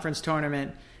Athletic Conference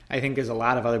tournament. I think there's a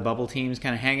lot of other bubble teams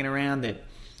kind of hanging around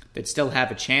that still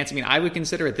have a chance. I mean, I would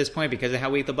consider at this point, because of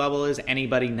how weak the bubble is,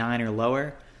 anybody 9 or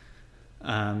lower.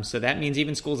 So that means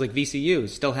even schools like VCU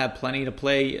still have plenty to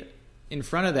play in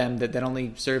front of them that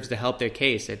only serves to help their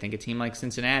case. I think a team like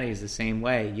Cincinnati is the same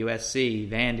way. USC,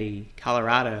 Vandy,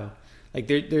 Colorado. Like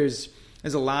there's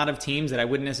a lot of teams that I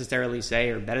wouldn't necessarily say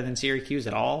are better than Syracuse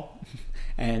at all.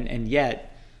 and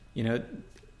yet,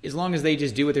 as long as they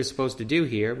just do what they're supposed to do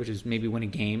here, which is maybe win a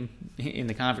game in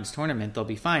the conference tournament, they'll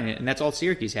be fine. And that's all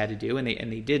Syracuse had to do, and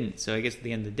they didn't. So I guess at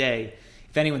the end of the day,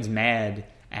 if anyone's mad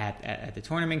at the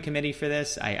tournament committee for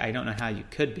this, I don't know how you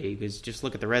could be, because just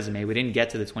look at the resume. We didn't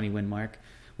get to the 20-win mark.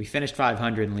 We finished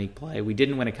 500 in league play. We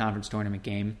didn't win a conference tournament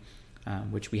game,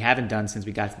 which we haven't done since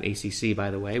we got to the ACC, by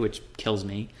the way, which kills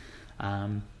me.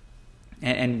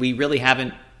 And we really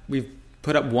haven't. We've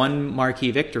put up one marquee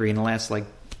victory in the last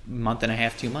month and a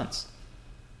half, 2 months.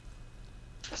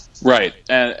 Right,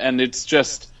 and it's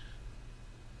just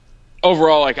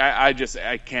overall,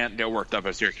 I can't get worked up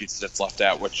if Syracuse gets left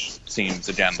out, which seems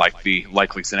again like the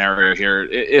likely scenario here.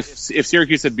 If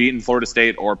Syracuse had beaten Florida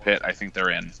State or Pitt, I think they're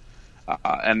in.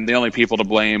 And the only people to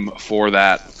blame for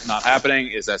that not happening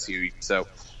is SU. So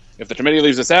if the committee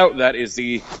leaves us out, that is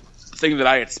the thing that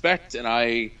I expect, and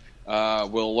I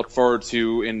will look forward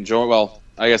to enjoy. Well,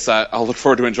 I guess I'll look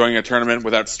forward to enjoying a tournament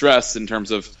without stress in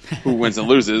terms of who wins and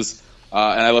loses,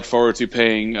 and I look forward to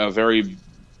paying a very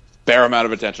bare amount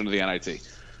of attention to the NIT.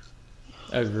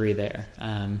 Agree there.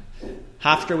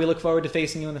 Hofstra, we look forward to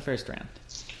facing you in the first round.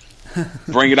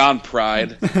 Bring it on,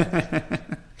 Pride.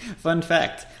 Fun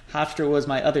fact, Hofstra was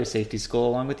my other safety school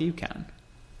along with UConn.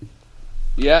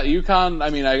 Yeah, UConn,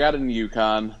 I got into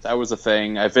UConn. That was a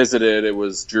thing. I visited. It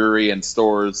was Drury and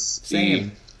Storrs.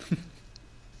 Same.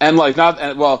 And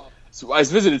so I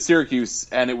visited Syracuse,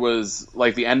 and it was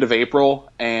the end of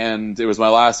April, and it was my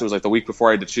last. It was the week before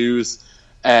I had to choose,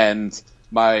 and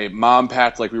my mom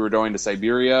packed we were going to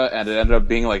Siberia, and it ended up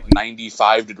being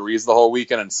 95 degrees the whole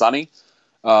weekend and sunny.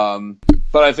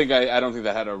 But I think I don't think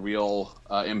that had a real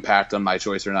impact on my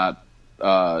choice or not.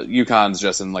 UConn's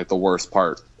just in the worst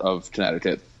part of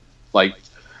Connecticut. The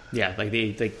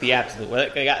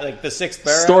absolute. They got the sixth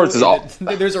borough. Storrs is all.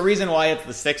 There's a reason why it's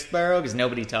the sixth borough, because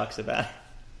nobody talks about it.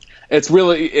 It's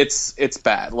really it's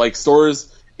bad.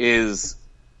 Storrs is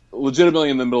legitimately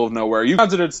in the middle of nowhere.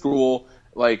 UConn's a good school.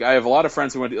 I have a lot of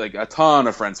friends who went to, a ton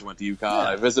of friends who went to UConn.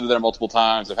 Yeah. I visited there multiple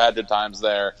times. I've had good times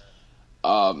there.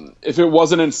 If it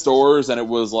wasn't in Storrs and it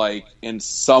was in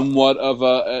somewhat of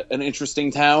an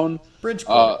interesting town,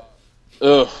 Bridgeport.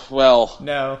 Well,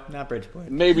 no, not Bridgeport.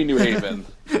 Maybe New Haven.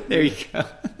 There you go.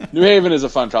 New Haven is a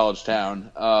fun college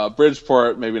town.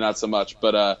 Bridgeport, maybe not so much,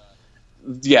 but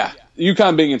yeah,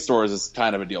 UConn being in Storrs is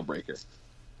kind of a deal breaker.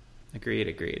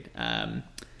 Agreed. All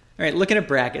right, looking at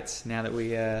brackets now that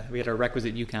we had our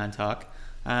requisite UConn talk.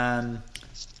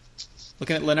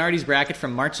 Looking at Lenardi's bracket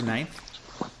from March 9th.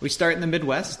 We start in the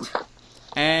Midwest,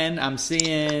 and I'm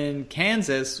seeing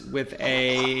Kansas with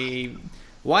a...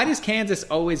 Why does Kansas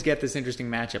always get this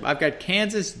interesting matchup? I've got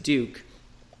Kansas, Duke,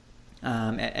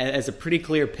 as a pretty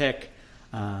clear pick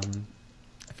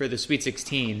for the Sweet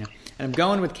 16. And I'm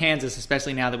going with Kansas,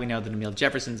 especially now that we know that Emil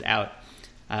Jefferson's out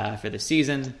for the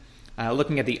season.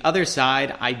 Looking at the other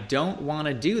side, I don't want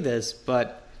to do this,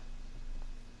 but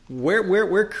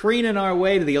we're Creaning our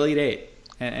way to the Elite Eight,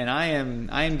 and I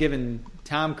am giving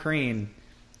Tom Crean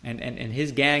and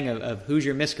his gang of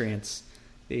Hoosier miscreants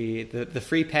the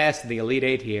free pass to the Elite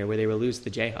Eight here, where they will lose to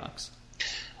the Jayhawks.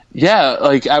 Yeah,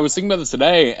 like I was thinking about this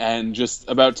today, and just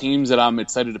about teams that I'm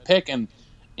excited to pick, and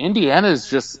Indiana is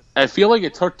just. I feel like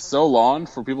it took so long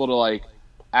for people to like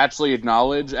actually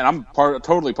acknowledge, and I'm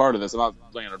totally part of this. I'm not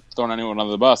throwing anyone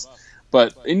under the bus,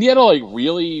 but Indiana, like,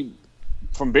 really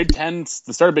from Big Ten,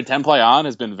 the start of Big Ten play on,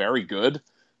 has been very good,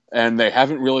 and they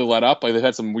haven't really let up. Like, they've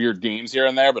had some weird games here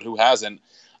and there, but who hasn't?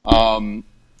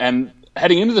 And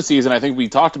heading into the season, I think we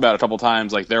talked about it a couple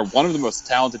times. Like, they're one of the most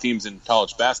talented teams in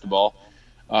college basketball.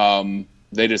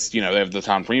 They just, they have the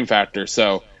Tom Crean factor,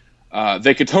 so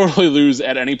they could totally lose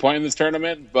at any point in this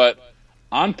tournament. But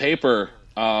on paper,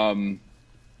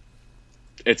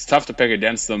 it's tough to pick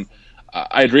against them.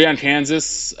 I agree on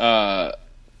Kansas. I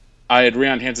agree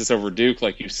on Kansas over Duke,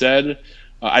 like you said.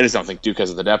 I just don't think Duke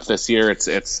has the depth this year.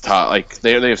 It's tough. Like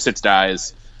they have 6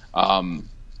 guys.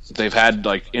 They've had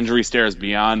like injury stares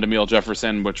beyond Emil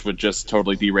Jefferson, which would just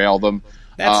totally derail them.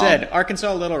 That said,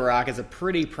 Arkansas Little Rock is a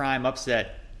pretty prime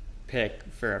upset pick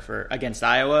for against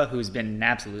Iowa, who's been an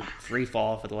absolute free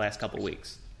fall for the last couple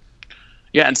weeks.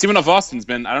 Yeah, and Seaman of Austin's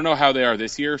been, I don't know how they are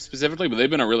this year specifically, but they've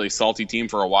been a really salty team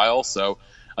for a while. So,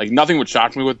 like, nothing would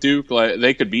shock me with Duke. Like,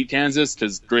 they could beat Kansas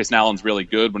because Grayson Allen's really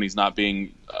good when he's not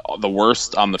being the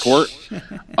worst on the court.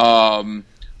 I'm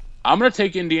going to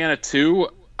take Indiana too.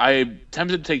 I'm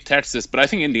tempted to take Texas, but I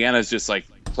think Indiana's just, like,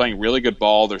 playing really good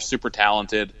ball. They're super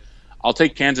talented. I'll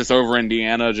take Kansas over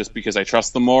Indiana just because I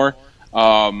trust them more.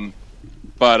 But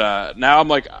now I'm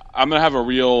like, I'm going to have a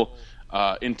real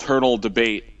internal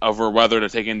debate over whether to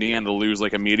take Indiana to lose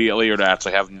like immediately or to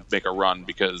actually have them make a run,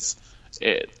 because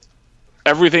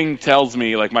everything tells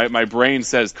me, like my brain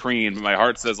says Crean, but my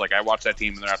heart says like I watch that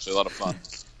team and they're actually a lot of fun.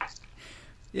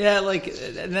 Yeah, like,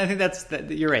 and I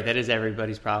think you're right. That is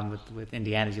everybody's problem with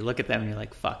Indiana. You look at them and you're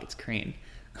like, fuck, it's Crean.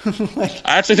 I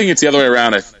actually think it's the other way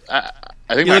around. I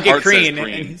think my heart says Crean,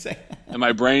 and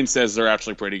my brain says they're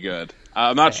actually pretty good.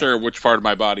 I'm not sure which part of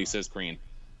my body says Crean.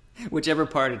 Whichever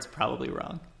part, it's probably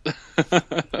wrong.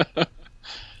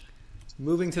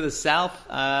 Moving to the South,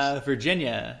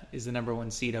 Virginia is the number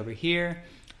 1 seed over here.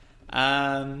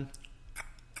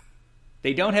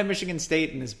 They don't have Michigan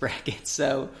State in this bracket,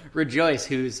 so rejoice,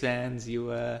 Hoos fans.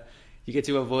 You get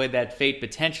to avoid that fate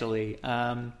potentially.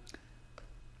 I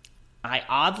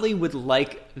oddly would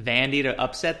like Vandy to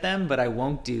upset them, but I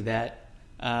won't do that.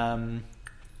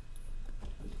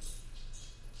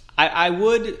 I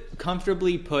would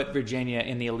comfortably put Virginia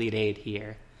in the Elite Eight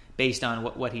here, based on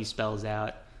what he spells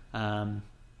out. Then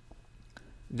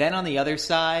on the other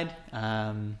side,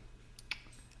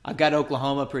 I've got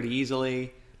Oklahoma pretty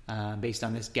easily, based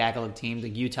on this gaggle of teams.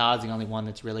 Like Utah is the only one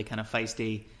that's really kind of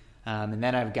feisty. And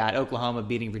then I've got Oklahoma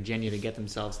beating Virginia to get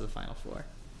themselves to the Final Four.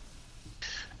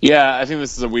 Yeah, I think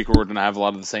this is a week where we're going to have a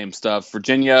lot of the same stuff.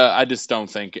 Virginia, I just don't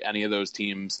think any of those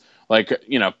teams, like,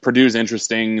 Purdue's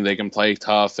interesting. They can play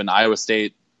tough. And Iowa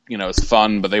State, is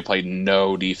fun, but they play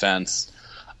no defense.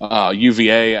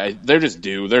 UVA, they're just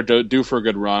due. They're due for a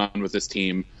good run with this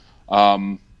team.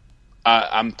 I'm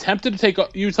tempted to take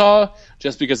Utah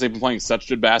just because they've been playing such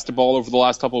good basketball over the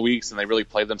last couple of weeks, and they really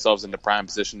played themselves into prime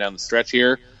position down the stretch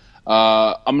here.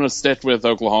 I'm going to stick with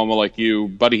Oklahoma like you.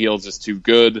 Buddy Hield's just too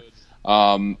good.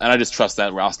 And I just trust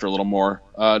that roster a little more.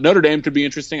 Notre Dame could be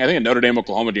interesting. I think a Notre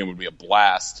Dame-Oklahoma game would be a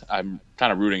blast. I'm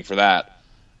kind of rooting for that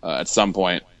at some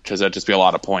point because that'd just be a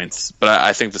lot of points. But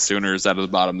I think the Sooners out of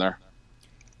the bottom there.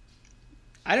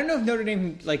 I don't know if Notre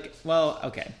Dame,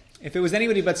 okay. If it was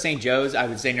anybody but St. Joe's, I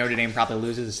would say Notre Dame probably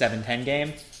loses a 7-10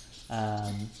 game.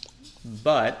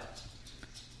 But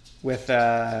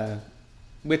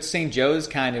with St. Joe's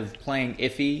kind of playing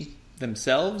iffy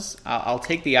themselves, I'll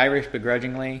take the Irish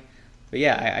begrudgingly. But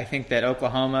yeah, I think that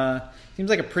Oklahoma seems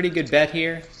like a pretty good bet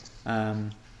here.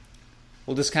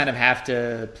 We'll just kind of have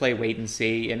to play wait and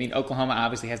see. I mean, Oklahoma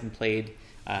obviously hasn't played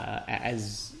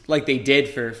as like they did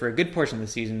for a good portion of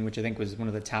the season, which I think was one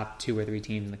of the top 2 or 3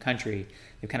 teams in the country.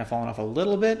 They've kind of fallen off a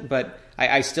little bit, but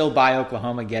I still buy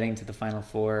Oklahoma getting to the Final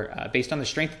Four based on the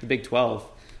strength of the Big 12,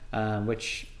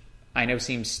 which I know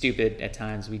seems stupid at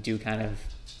times. We do kind of...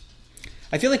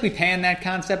 I feel like we pan that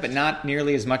concept, but not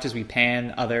nearly as much as we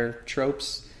pan other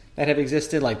tropes that have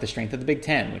existed, like the strength of the Big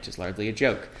Ten, which is largely a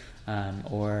joke,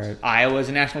 or Iowa's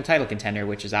a national title contender,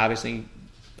 which is obviously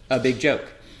a big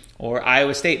joke, or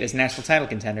Iowa State as national title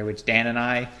contender, which Dan and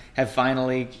I have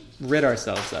finally rid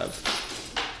ourselves of.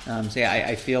 So yeah,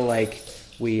 I feel like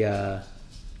we can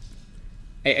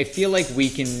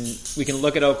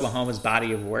look at Oklahoma's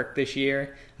body of work this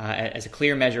year as a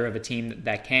clear measure of a team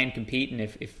that can compete, and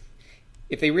if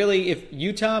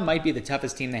Utah might be the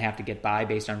toughest team they have to get by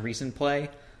based on recent play.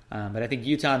 But I think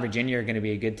Utah and Virginia are going to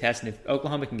be a good test, and if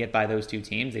Oklahoma can get by those two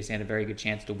teams, they stand a very good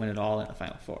chance to win it all in the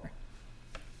Final Four.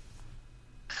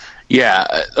 Yeah,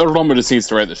 Oklahoma just needs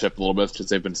to right the ship a little bit because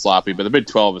they've been sloppy, but the Big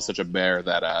 12 is such a bear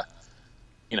that,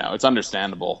 it's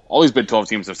understandable. All these Big 12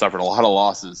 teams have suffered a lot of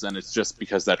losses, and it's just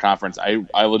because that conference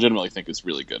I legitimately think is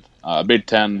really good. Big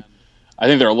 10, I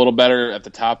think they're a little better at the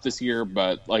top this year,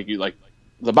 but like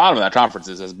the bottom of that conference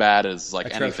is as bad as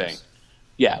anything.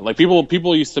 Yeah,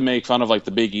 people used to make fun of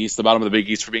the Big East, the bottom of the Big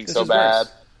East for being so bad.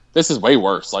 Worse. This is way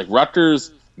worse.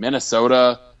 Rutgers,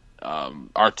 Minnesota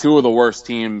are two of the worst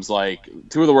teams,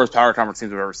 two of the worst power conference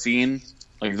teams I've ever seen.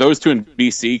 Those two in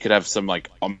BC could have some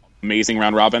amazing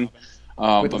round robin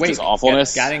with of Wake. Just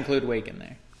awfulness. Got to include Wake in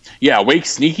there. Yeah, Wake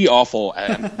sneaky awful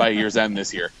by year's end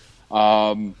this year.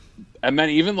 And then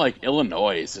even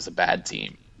Illinois is just a bad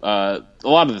team. A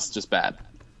lot of this is just bad.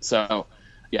 So.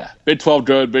 Yeah, Big 12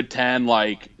 good, Big 10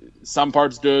 some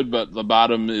parts good, but the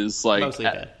bottom is mostly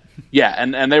bad. Yeah,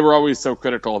 and they were always so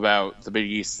critical about the Big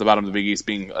East, the bottom of the Big East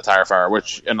being a tire fire,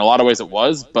 which in a lot of ways it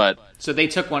was, but so they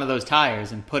took one of those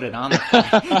tires and put it on the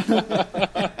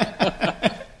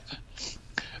fire.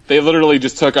 They literally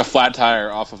just took a flat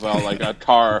tire off of a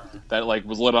car that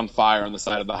was lit on fire on the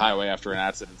side of the highway after an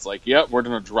accident. It's yep, we're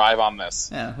gonna drive on this.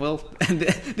 Yeah, well,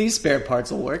 these spare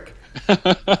parts will work.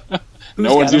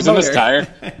 No one's using this tire.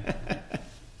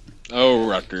 Oh,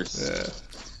 Rutgers.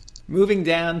 Moving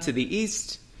down to the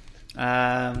east,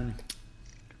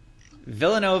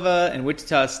 Villanova and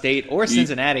Wichita State, or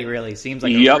Cincinnati, really seems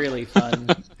like a really fun.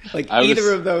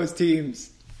 Either of those teams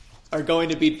are going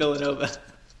to beat Villanova.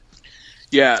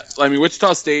 Yeah,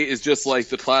 Wichita State is just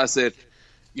the classic.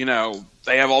 They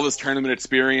have all this tournament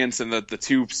experience, and the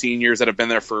two seniors that have been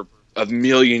there for a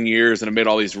million years and have made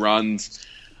all these runs.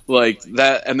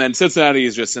 That, and then Cincinnati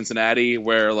is just Cincinnati,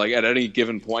 where at any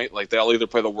given point, they'll either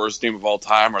play the worst game of all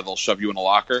time or they'll shove you in a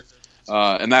locker,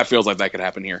 and that feels like that could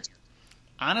happen here.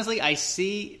 Honestly, I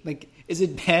see. Is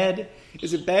it bad?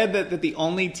 Is it bad that the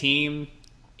only team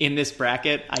in this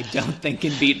bracket I don't think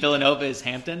can beat Villanova is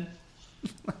Hampton?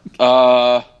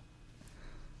 Every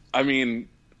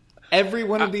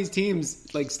one of these teams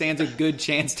stands a good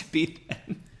chance to beat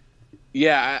them.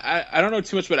 Yeah, I don't know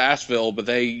too much about Asheville, but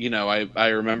they, I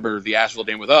remember the Asheville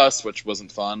game with us, which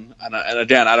wasn't fun. And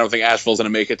again, I don't think Asheville's going to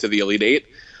make it to the Elite Eight.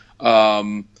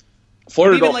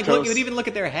 Florida Gulf Coast. Even look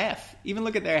at their half. Even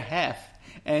look at their half.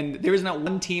 And there is not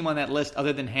one team on that list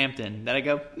other than Hampton that I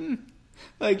go,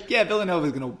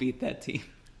 Villanova's going to beat that team.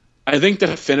 I think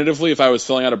definitively if I was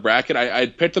filling out a bracket,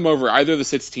 I'd pick them over either of the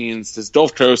 16s. This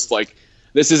Gulf Coast,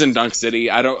 this isn't Dunk City.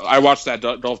 I watched that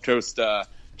Gulf Coast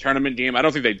tournament game. I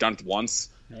don't think they dunked once.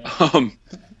 Yeah.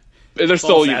 They're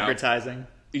still advertising.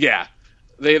 Yeah,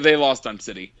 they lost Dunk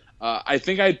City. I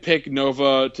think I'd pick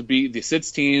Nova to beat the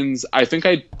 16s. I think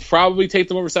I'd probably take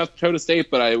them over South Dakota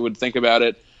State, but I would think about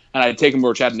it, and I'd take them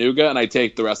over Chattanooga, and I'd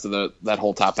take the rest of that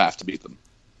whole top half to beat them.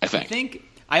 I think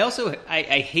I also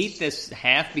hate this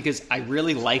half because I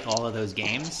really like all of those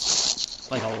games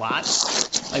a lot.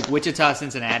 Wichita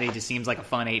Cincinnati just seems like a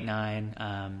fun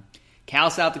 8-9.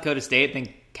 Cal South Dakota State, I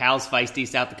think Cal's feisty.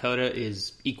 South Dakota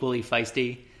is equally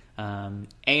feisty.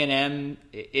 A&M,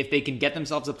 if they can get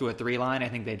themselves up to a 3-line, I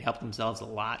think they'd help themselves a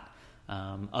lot.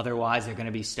 Otherwise, they're going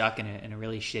to be stuck in a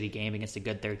really shitty game against a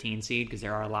good 13 seed because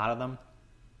there are a lot of them.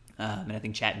 And I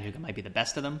think Chattanooga might be the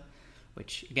best of them,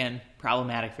 which, again,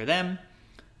 problematic for them.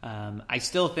 I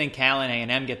still think Cal and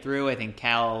A&M get through. I think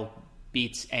Cal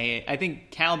beats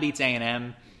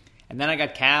A&M. And then I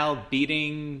got Cal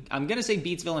beating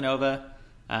Villanova.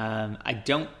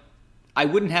 I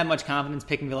wouldn't have much confidence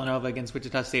picking Villanova against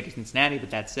Wichita State or Cincinnati, but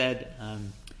that said,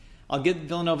 I'll give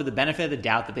Villanova the benefit of the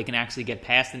doubt that they can actually get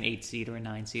past an 8 seed or a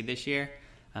 9 seed this year.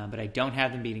 But I don't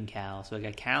have them beating Cal. So I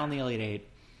got Cal in the Elite Eight,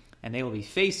 and they will be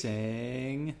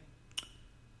facing,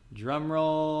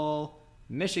 drumroll,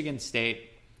 Michigan State.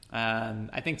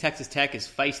 I think Texas Tech is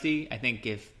feisty. I think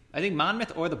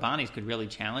Monmouth or the Bonnies could really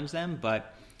challenge them,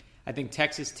 but I think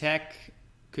Texas Tech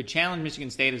could challenge Michigan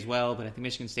State as well, but I think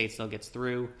Michigan State still gets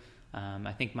through.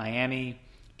 I think Miami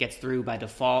gets through by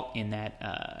default in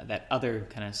that other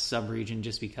kind of sub-region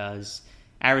just because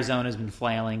Arizona's been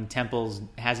flailing, Temple's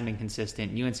hasn't been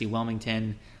consistent, UNC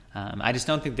Wilmington. I just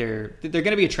don't think they're going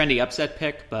to be a trendy upset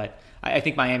pick, but I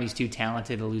think Miami's too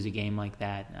talented to lose a game like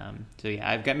that. So yeah,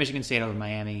 I've got Michigan State over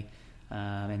Miami.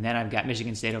 And then I've got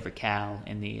Michigan State over Cal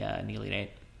in the Elite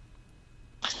Eight.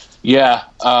 Yeah,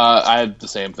 I had the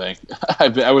same thing.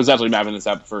 I was actually mapping this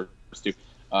out first too.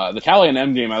 The Cal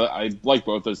A&M game, I like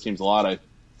both those teams a lot.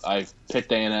 I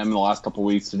picked A&M in the last couple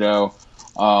weeks to go.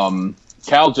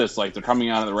 Cal just they're coming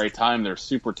out at the right time. They're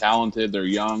super talented. They're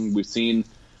young. We've seen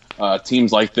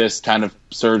teams like this kind of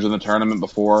surge in the tournament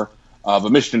before,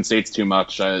 but Michigan State's too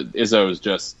much. Izzo is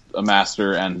just a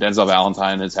master, and Denzel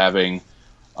Valentine is having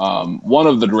one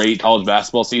of the great college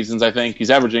basketball seasons. I think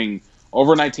he's averaging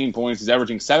over 19 points. He's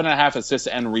averaging 7.5 assists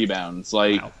and rebounds.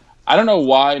 Wow. I don't know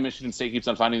why Michigan State keeps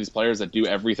on finding these players that do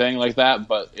everything like that,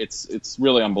 but it's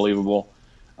really unbelievable.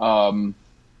 I'm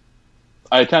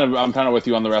kind of with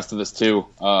you on the rest of this too.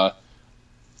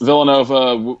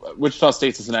 Villanova, Wichita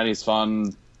State, Cincinnati is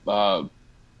fun to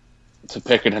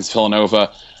pick against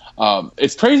Villanova.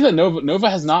 It's crazy that Nova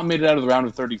has not made it out of the round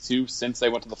of 32 since they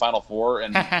went to the Final Four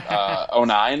in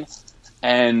 2009,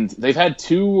 and they've had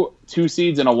two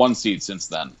seeds and a 1 seed since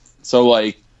then.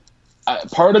 So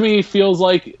part of me feels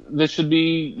like this should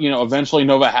be, eventually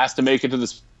Nova has to make it to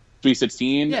the Sweet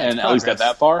 16 and at least get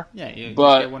that far. Yeah, you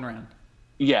but get one round.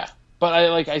 Yeah, but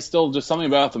I still just something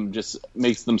about them just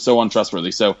makes them so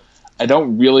untrustworthy. So I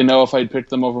don't really know if I'd pick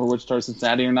them over Wichita or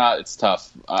Cincinnati or not. It's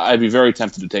tough. I'd be very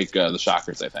tempted to take the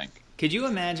Shockers, I think. Could you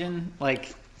imagine,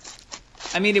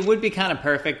 it would be kind of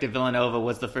perfect if Villanova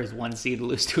was the first 1 seed to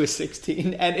lose to a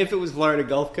 16, and if it was Florida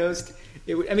Gulf Coast,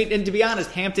 and to be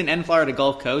honest, Hampton and Florida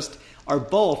Gulf Coast are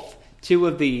both two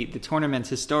of the tournament's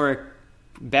historic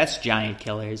best giant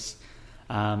killers.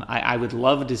 I would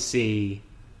love to see,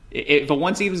 if a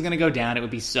 1 seed was going to go down, it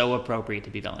would be so appropriate to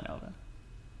be Villanova.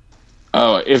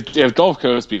 Oh, if Gulf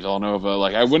Coast beat Villanova,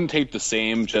 I wouldn't take the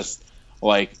same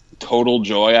total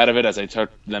joy out of it as I took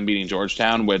them beating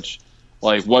Georgetown, which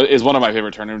what is one of my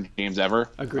favorite tournament games ever.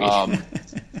 Agreed.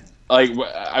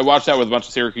 I watched that with a bunch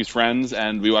of Syracuse friends,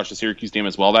 and we watched the Syracuse game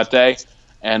as well that day,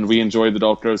 and we enjoyed the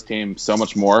Gulf Coast game so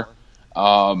much more.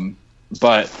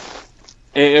 But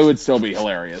it would still be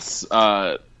hilarious.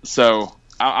 So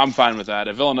I'm fine with that.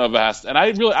 If Villanova has, and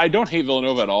I don't hate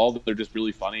Villanova at all. They're just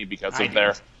really funny because of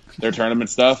their tournament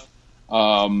stuff.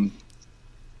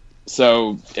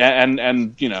 So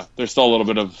there's still a little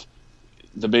bit of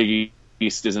the Big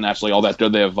East isn't actually all that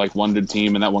good. They have one good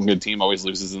team, and that one good team always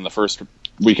loses in the first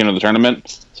weekend of the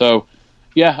tournament. So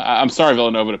yeah, I'm sorry,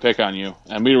 Villanova, to pick on you,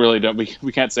 and we really don't.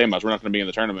 We can't say much. We're not going to be in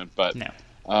the tournament, but no.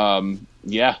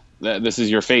 This is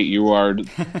your fate. You are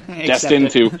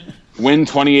destined to win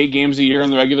 28 games a year in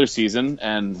the regular season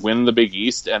and win the Big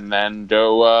East, and then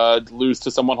go lose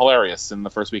to someone hilarious in the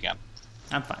first weekend.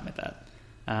 I'm fine with that.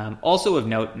 Also of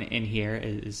note in here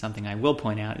is something I will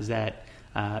point out is that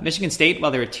Michigan State,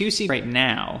 while they're a 2 seed right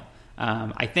now,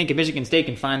 I think if Michigan State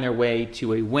can find their way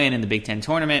to a win in the Big Ten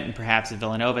tournament, and perhaps if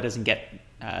Villanova doesn't get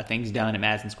things done at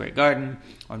Madison Square Garden,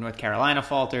 or North Carolina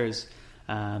falters,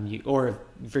 or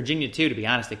Virginia too, to be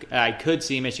honest, I could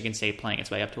see Michigan State playing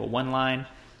its way up to a 1 line.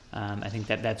 I think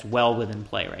that's well within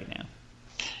play right now.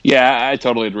 Yeah, I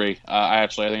totally agree. I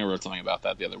think I wrote something about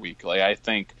that the other week. I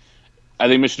think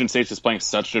Michigan State's just playing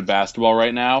such good basketball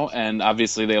right now, and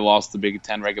obviously they lost the Big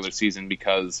Ten regular season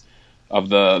because of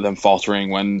them faltering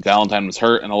when Valentine was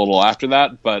hurt and a little after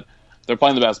that. But they're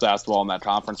playing the best basketball in that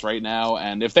conference right now,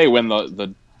 and if they win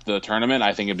the tournament,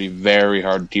 I think it'd be very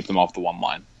hard to keep them off the 1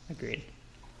 line. Agreed.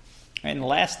 And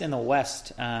last in the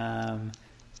West,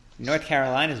 North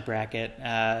Carolina's bracket.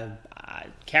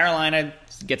 Carolina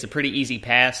gets a pretty easy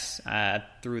pass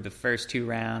through the first 2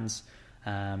 rounds.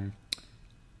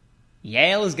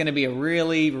 Yale is going to be a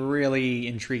really, really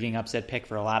intriguing upset pick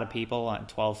for a lot of people on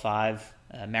 12-5.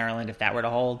 Maryland, if that were to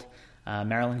hold.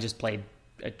 Maryland just played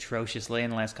atrociously in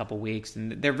the last couple weeks,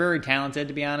 and they're very talented,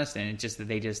 to be honest, and it's just that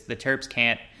the Terps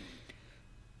can't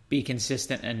be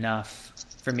consistent enough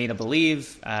for me to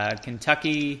believe.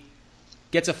 Kentucky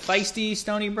gets a feisty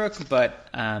Stony Brook, but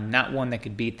not one that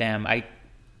could beat them. A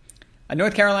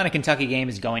North Carolina-Kentucky game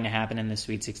is going to happen in the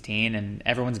Sweet 16, and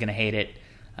everyone's going to hate it.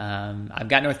 I've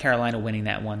got North Carolina winning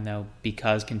that one, though,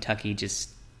 because Kentucky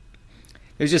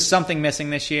there's just something missing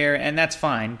this year, and that's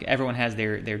fine. Everyone has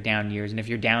their down years, and if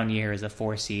your down year is a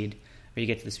 4 seed, or you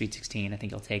get to the Sweet 16, I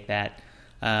think you'll take that.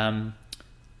 On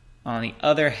the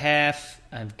other half,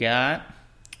 I'd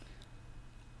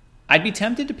be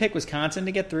tempted to pick Wisconsin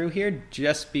to get through here,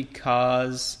 just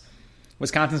because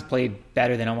Wisconsin's played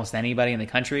better than almost anybody in the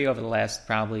country over the last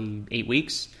probably 8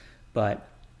 weeks. But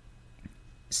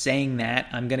saying that,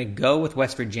 I'm going to go with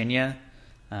West Virginia.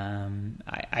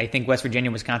 I think West Virginia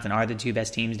and Wisconsin are the 2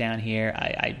 best teams down here.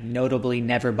 I notably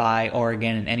never buy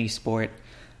Oregon in any sport.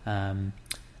 I've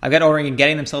got Oregon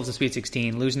getting themselves to Sweet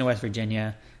 16, losing to West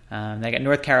Virginia. They got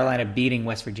North Carolina beating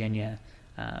West Virginia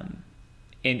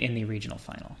in the regional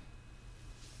final.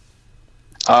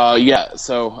 Yeah,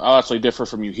 so I'll actually differ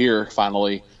from you here,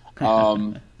 finally.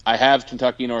 I have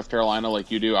Kentucky, North Carolina, like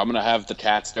you do. I'm going to have the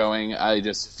Cats going. I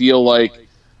just feel like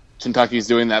Kentucky's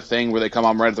doing that thing where they come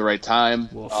on right at the right time.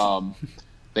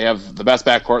 They have the best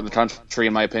backcourt in the country,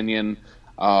 in my opinion.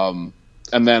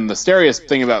 And then the scariest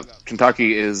thing about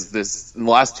Kentucky is this: in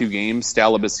the last two games,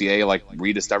 Stal Labissiere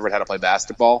rediscovered how to play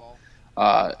basketball.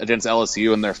 Against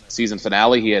LSU in their season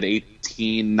finale, he had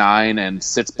 18, 9, and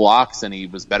 6 blocks, and he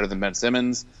was better than Ben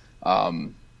Simmons.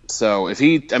 So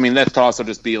that could also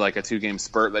just be like a 2-game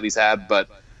spurt that he's had. But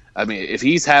I mean, if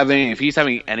he's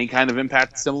having any kind of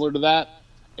impact similar to that,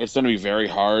 it's going to be very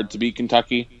hard to beat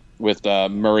Kentucky with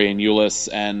Murray and Ulis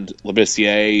and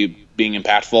Labissiere being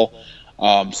impactful.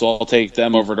 So I'll take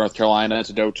them over North Carolina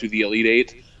to go to the Elite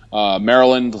Eight.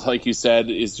 Maryland, like you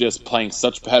said, is just playing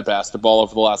such bad basketball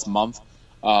over the last month.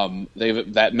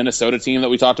 They've that Minnesota team that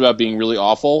we talked about being really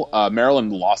awful.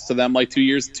 Maryland lost to them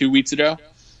 2 weeks ago.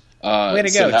 Way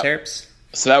to go, Terps.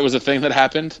 So that was a thing that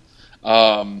happened.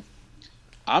 I'm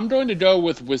going to go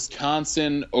with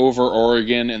Wisconsin over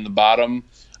Oregon in the bottom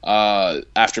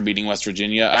after beating West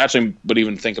Virginia. I actually would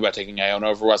even think about taking Iona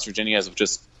over West Virginia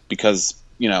just because,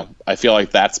 I feel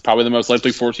like that's probably the most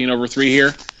likely 14-3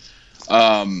 here.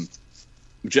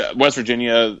 West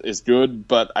Virginia is good,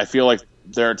 but I feel like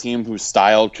they're a team whose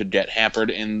style could get hampered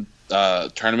in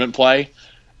tournament play.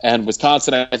 And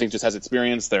Wisconsin, I think, just has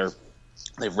experience. They've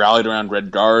rallied around Red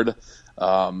Guard,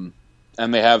 and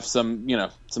they have some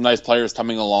nice players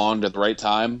coming along at the right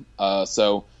time.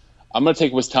 So I'm going to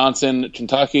take Wisconsin,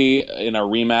 Kentucky in a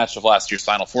rematch of last year's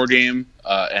Final Four game,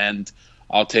 and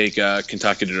I'll take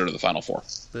Kentucky to go to the Final Four.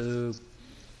 Boo.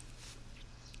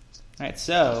 All right,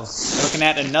 so looking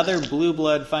at another blue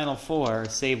blood Final Four,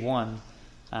 save one.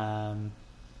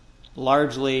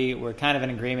 Largely, we're kind of in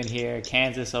agreement here: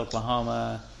 Kansas,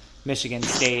 Oklahoma, Michigan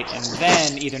State, and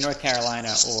then either North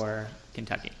Carolina or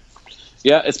Kentucky.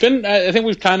 Yeah, it's been. I think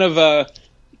we've kind of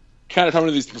come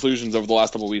to these conclusions over the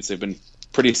last couple of weeks. They've been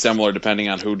pretty similar depending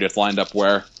on who gets lined up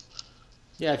where.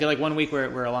 Yeah, I feel like 1 week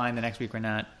we're aligned, the next week we're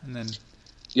not, and then.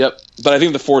 Yep, but I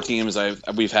think the 4 teams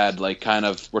we've had we're kind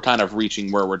of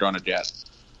reaching where we're going to get.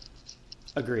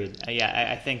 Agreed.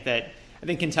 I think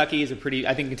Kentucky is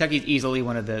Kentucky's easily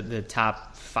one of the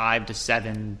top 5 to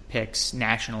 7 picks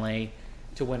nationally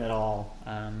to win it all.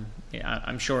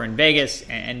 I'm sure in Vegas,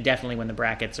 and definitely when the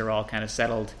brackets are all kind of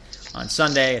settled on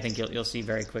Sunday, I think you'll see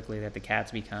very quickly that the Cats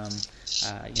become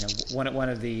one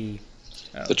of the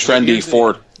trendy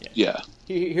 4. Yeah.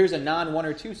 Here's a non 1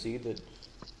 or 2 seed that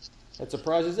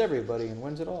surprises everybody and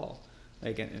wins it all.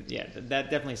 That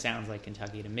definitely sounds like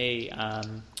Kentucky to me.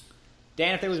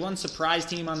 Dan, if there was one surprise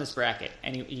team on this bracket,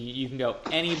 and you can go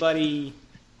anybody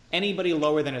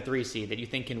lower than a 3 seed that you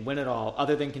think can win it all,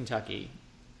 other than Kentucky,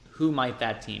 who might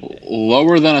that team be?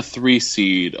 Lower than a 3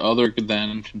 seed, other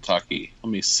than Kentucky. Let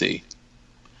me see.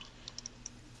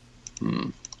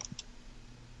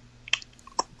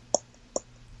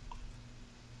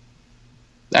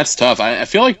 That's tough. I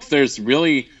feel like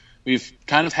we've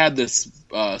kind of had this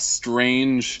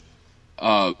strange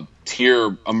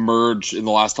tier emerge in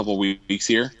the last couple of weeks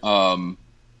here of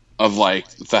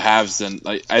the haves, and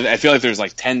I feel like there's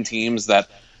 10 teams that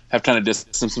have kind of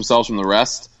distanced themselves from the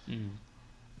rest,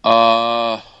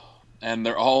 and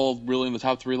they're all really in the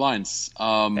top 3 lines.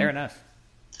 Fair enough.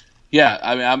 Yeah,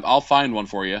 I mean, I'll find one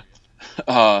for you.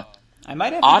 I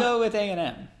might have to go with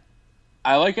A&M.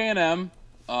 I like A&M.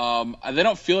 They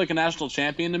don't feel like a national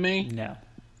champion to me. No.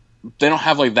 They don't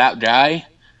have that guy,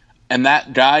 and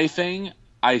that guy thing.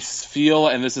 I feel,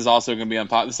 and this is also going to be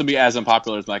unpopular. This will be as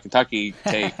unpopular as my Kentucky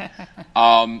take.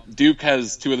 Duke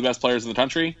has 2 of the best players in the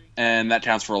country, and that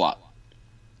counts for a lot.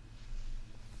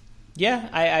 Yeah,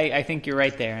 I think you're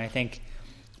right there. And I think,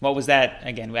 what was that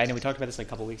again? I know we talked about this a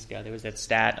couple weeks ago. There was that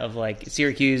stat of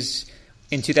Syracuse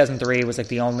in 2003 was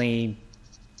the only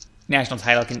national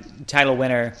title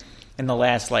winner in the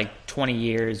last 20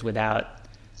 years without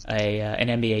an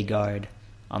NBA guard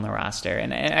on the roster.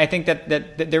 And I think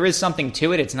that there is something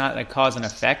to it. It's not a cause and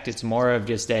effect. It's more of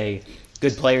just a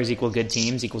good players equal good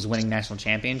teams equals winning national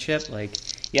championship.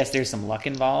 Yes, there's some luck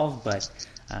involved, but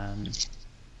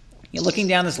looking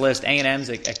down this list, A&M's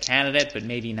a candidate, but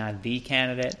maybe not the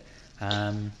candidate.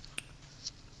 I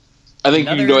think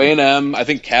you can go A&M. I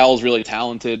think Cal's really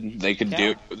talented. They could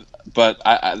do, but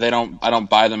I don't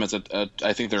buy them as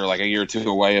I think they're a year or 2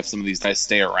 away if some of these guys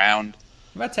stay around.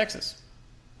 What about Texas?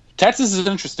 Texas is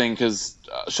interesting because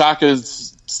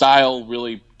Shaka's style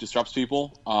really disrupts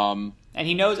people. And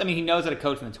he knows how to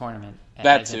coach in the tournament.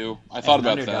 That too. I thought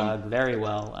about that very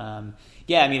well.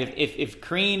 I mean, if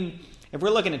Crean, if we're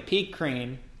looking at peak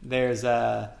Crean, there's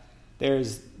the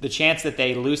chance that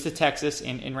they lose to Texas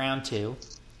in round 2.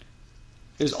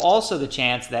 There's also the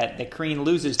chance that Crean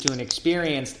loses to an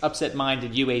experienced,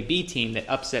 upset-minded UAB team that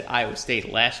upset Iowa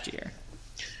State last year.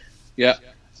 Yeah.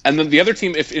 And then the other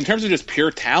team, if in terms of just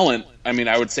pure talent, I mean,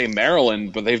 I would say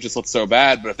Maryland, but they've just looked so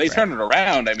bad. But if they turn it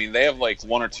around, I mean, they have like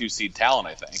 1 or 2 seed talent,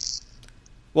 I think.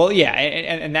 Well, yeah,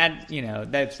 and that,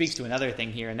 that speaks to another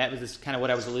thing here, and that was just kind of what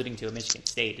I was alluding to at Michigan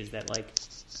State, is that, like,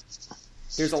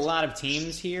 there's a lot of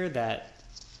teams here that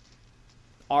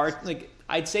are, like,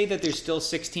 I'd say that there's still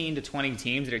 16 to 20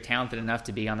 teams that are talented enough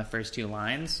to be on the first 2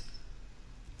 lines,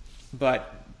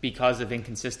 but because of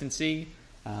inconsistency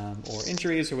or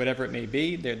injuries or whatever it may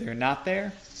be, they're not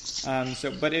there.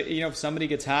 If somebody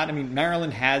gets hot, I mean,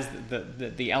 Maryland has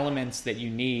the elements that you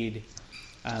need,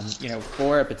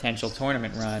 for a potential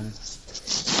tournament run.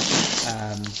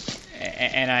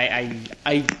 And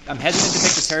I'm hesitant to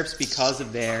pick the Terps because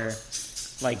of their,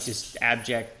 like, just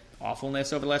abject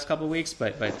awfulness over the last couple of weeks,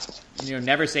 but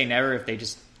never say never if they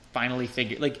just finally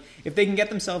figure, like, if they can get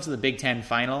themselves to the Big Ten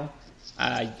final,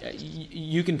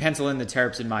 you can pencil in the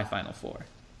Terps in my Final Four.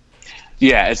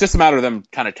 Yeah, it's just a matter of them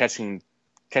kind of catching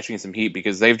some heat,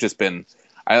 because they've just been,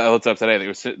 I looked up today, they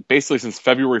was basically since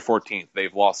February 14th,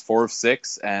 they've lost 4 of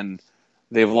 6, and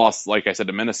they've lost, like I said,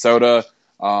 to Minnesota.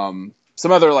 Some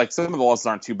of the losses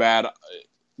aren't too bad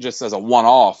just as a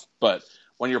one-off, but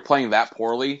when you're playing that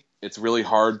poorly, it's really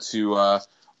hard to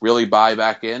really buy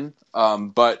back in.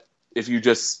 But if you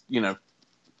just,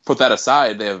 put that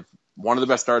aside, they have one of the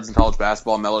best guards in college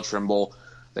basketball, Melo Trimble.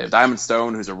 They have Diamond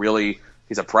Stone, who's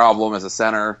he's a problem as a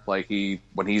center. Like,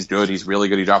 when he's good, he's really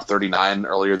good. He dropped 39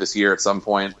 earlier this year at some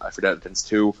point. I forget against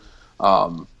 2.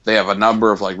 They have a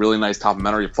number of, like, really nice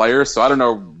complementary players. So I don't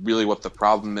know really what the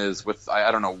problem is with.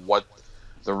 I don't know what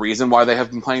the reason why they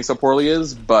have been playing so poorly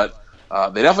is, but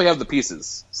they definitely have the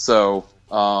pieces. So,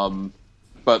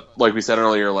 but like we said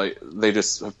earlier, like, they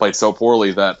just have played so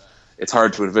poorly that it's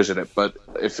hard to envision it. But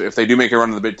if they do make a run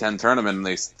in the Big Ten tournament and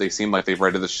they seem like they've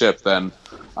righted the ship, then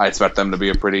I expect them to be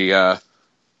a pretty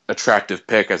attractive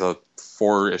pick as a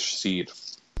 4-ish seed.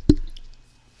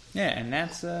 Yeah, and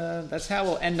that's how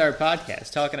we'll end our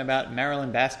podcast, talking about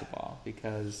Maryland basketball,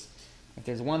 because if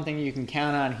there's one thing you can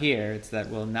count on here, it's that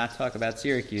we'll not talk about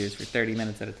Syracuse for 30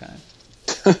 minutes at a time.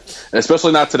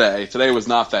 Especially not today. Today was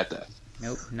not that day.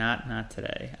 Nope, not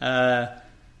today.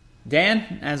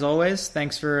 Dan, as always,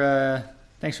 thanks for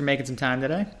making some time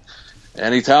today.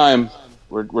 Anytime.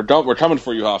 We're coming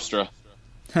for you, Hofstra.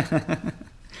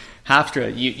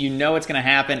 Hofstra, you know it's going to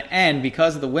happen, and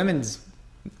because of the women's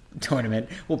tournament,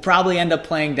 we'll probably end up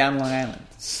playing down Long Island.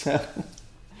 So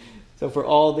for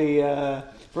all the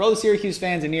Syracuse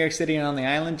fans in New York City and on the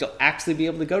island, you'll actually be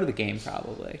able to go to the game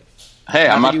probably. Hey,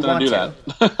 I'm not going to do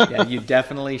that. Yeah, you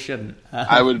definitely shouldn't.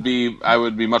 I would be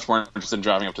much more interested in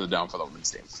driving up to the Dome for the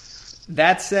women's team.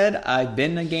 That said, I've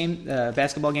been to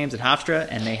basketball games at Hofstra,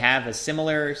 and they have a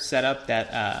similar setup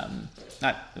that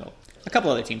a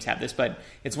couple other teams have this, but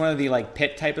it's one of the, like,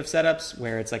 pit type of setups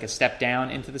where it's like a step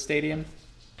down into the stadium.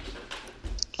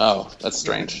 Oh, that's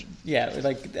strange. Yeah,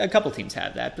 like a couple teams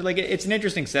have that, but, like, it's an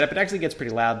interesting setup. It actually gets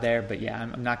pretty loud there, but yeah,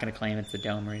 I'm not going to claim it's the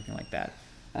Dome or anything like that.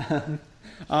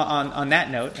 On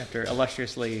that note, after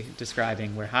illustriously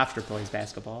describing where Hofstra plays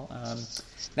basketball,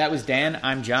 that was Dan.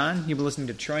 I'm John. You've been listening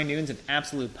to Troy Nunes, an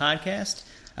Absolute Podcast.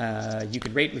 You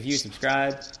could rate, review,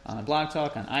 subscribe on Blog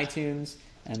Talk, on iTunes,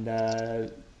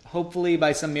 and hopefully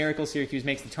by some miracle Syracuse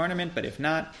makes the tournament, but if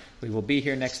not, we will be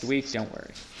here next week. Don't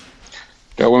worry.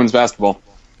 Go women's basketball.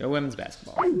 Go women's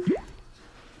basketball.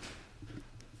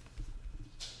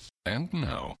 And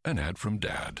now, an ad from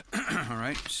Dad. All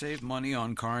right, save money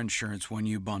on car insurance when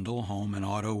you bundle home and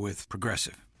auto with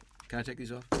Progressive. Can I take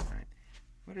these off? All right.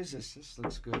 What is this? This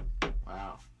looks good.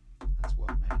 Wow. That's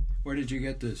well made. Where did you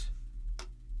get this?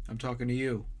 I'm talking to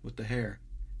you with the hair.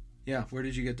 Yeah, where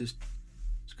did you get this?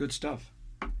 It's good stuff.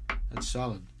 That's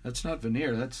solid. That's not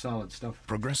veneer. That's solid stuff.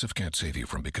 Progressive can't save you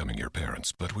from becoming your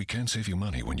parents, but we can save you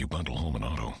money when you bundle home and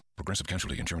auto. Progressive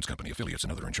Casualty Insurance Company, affiliates,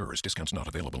 and other insurers. Discounts not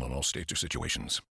available in all states or situations.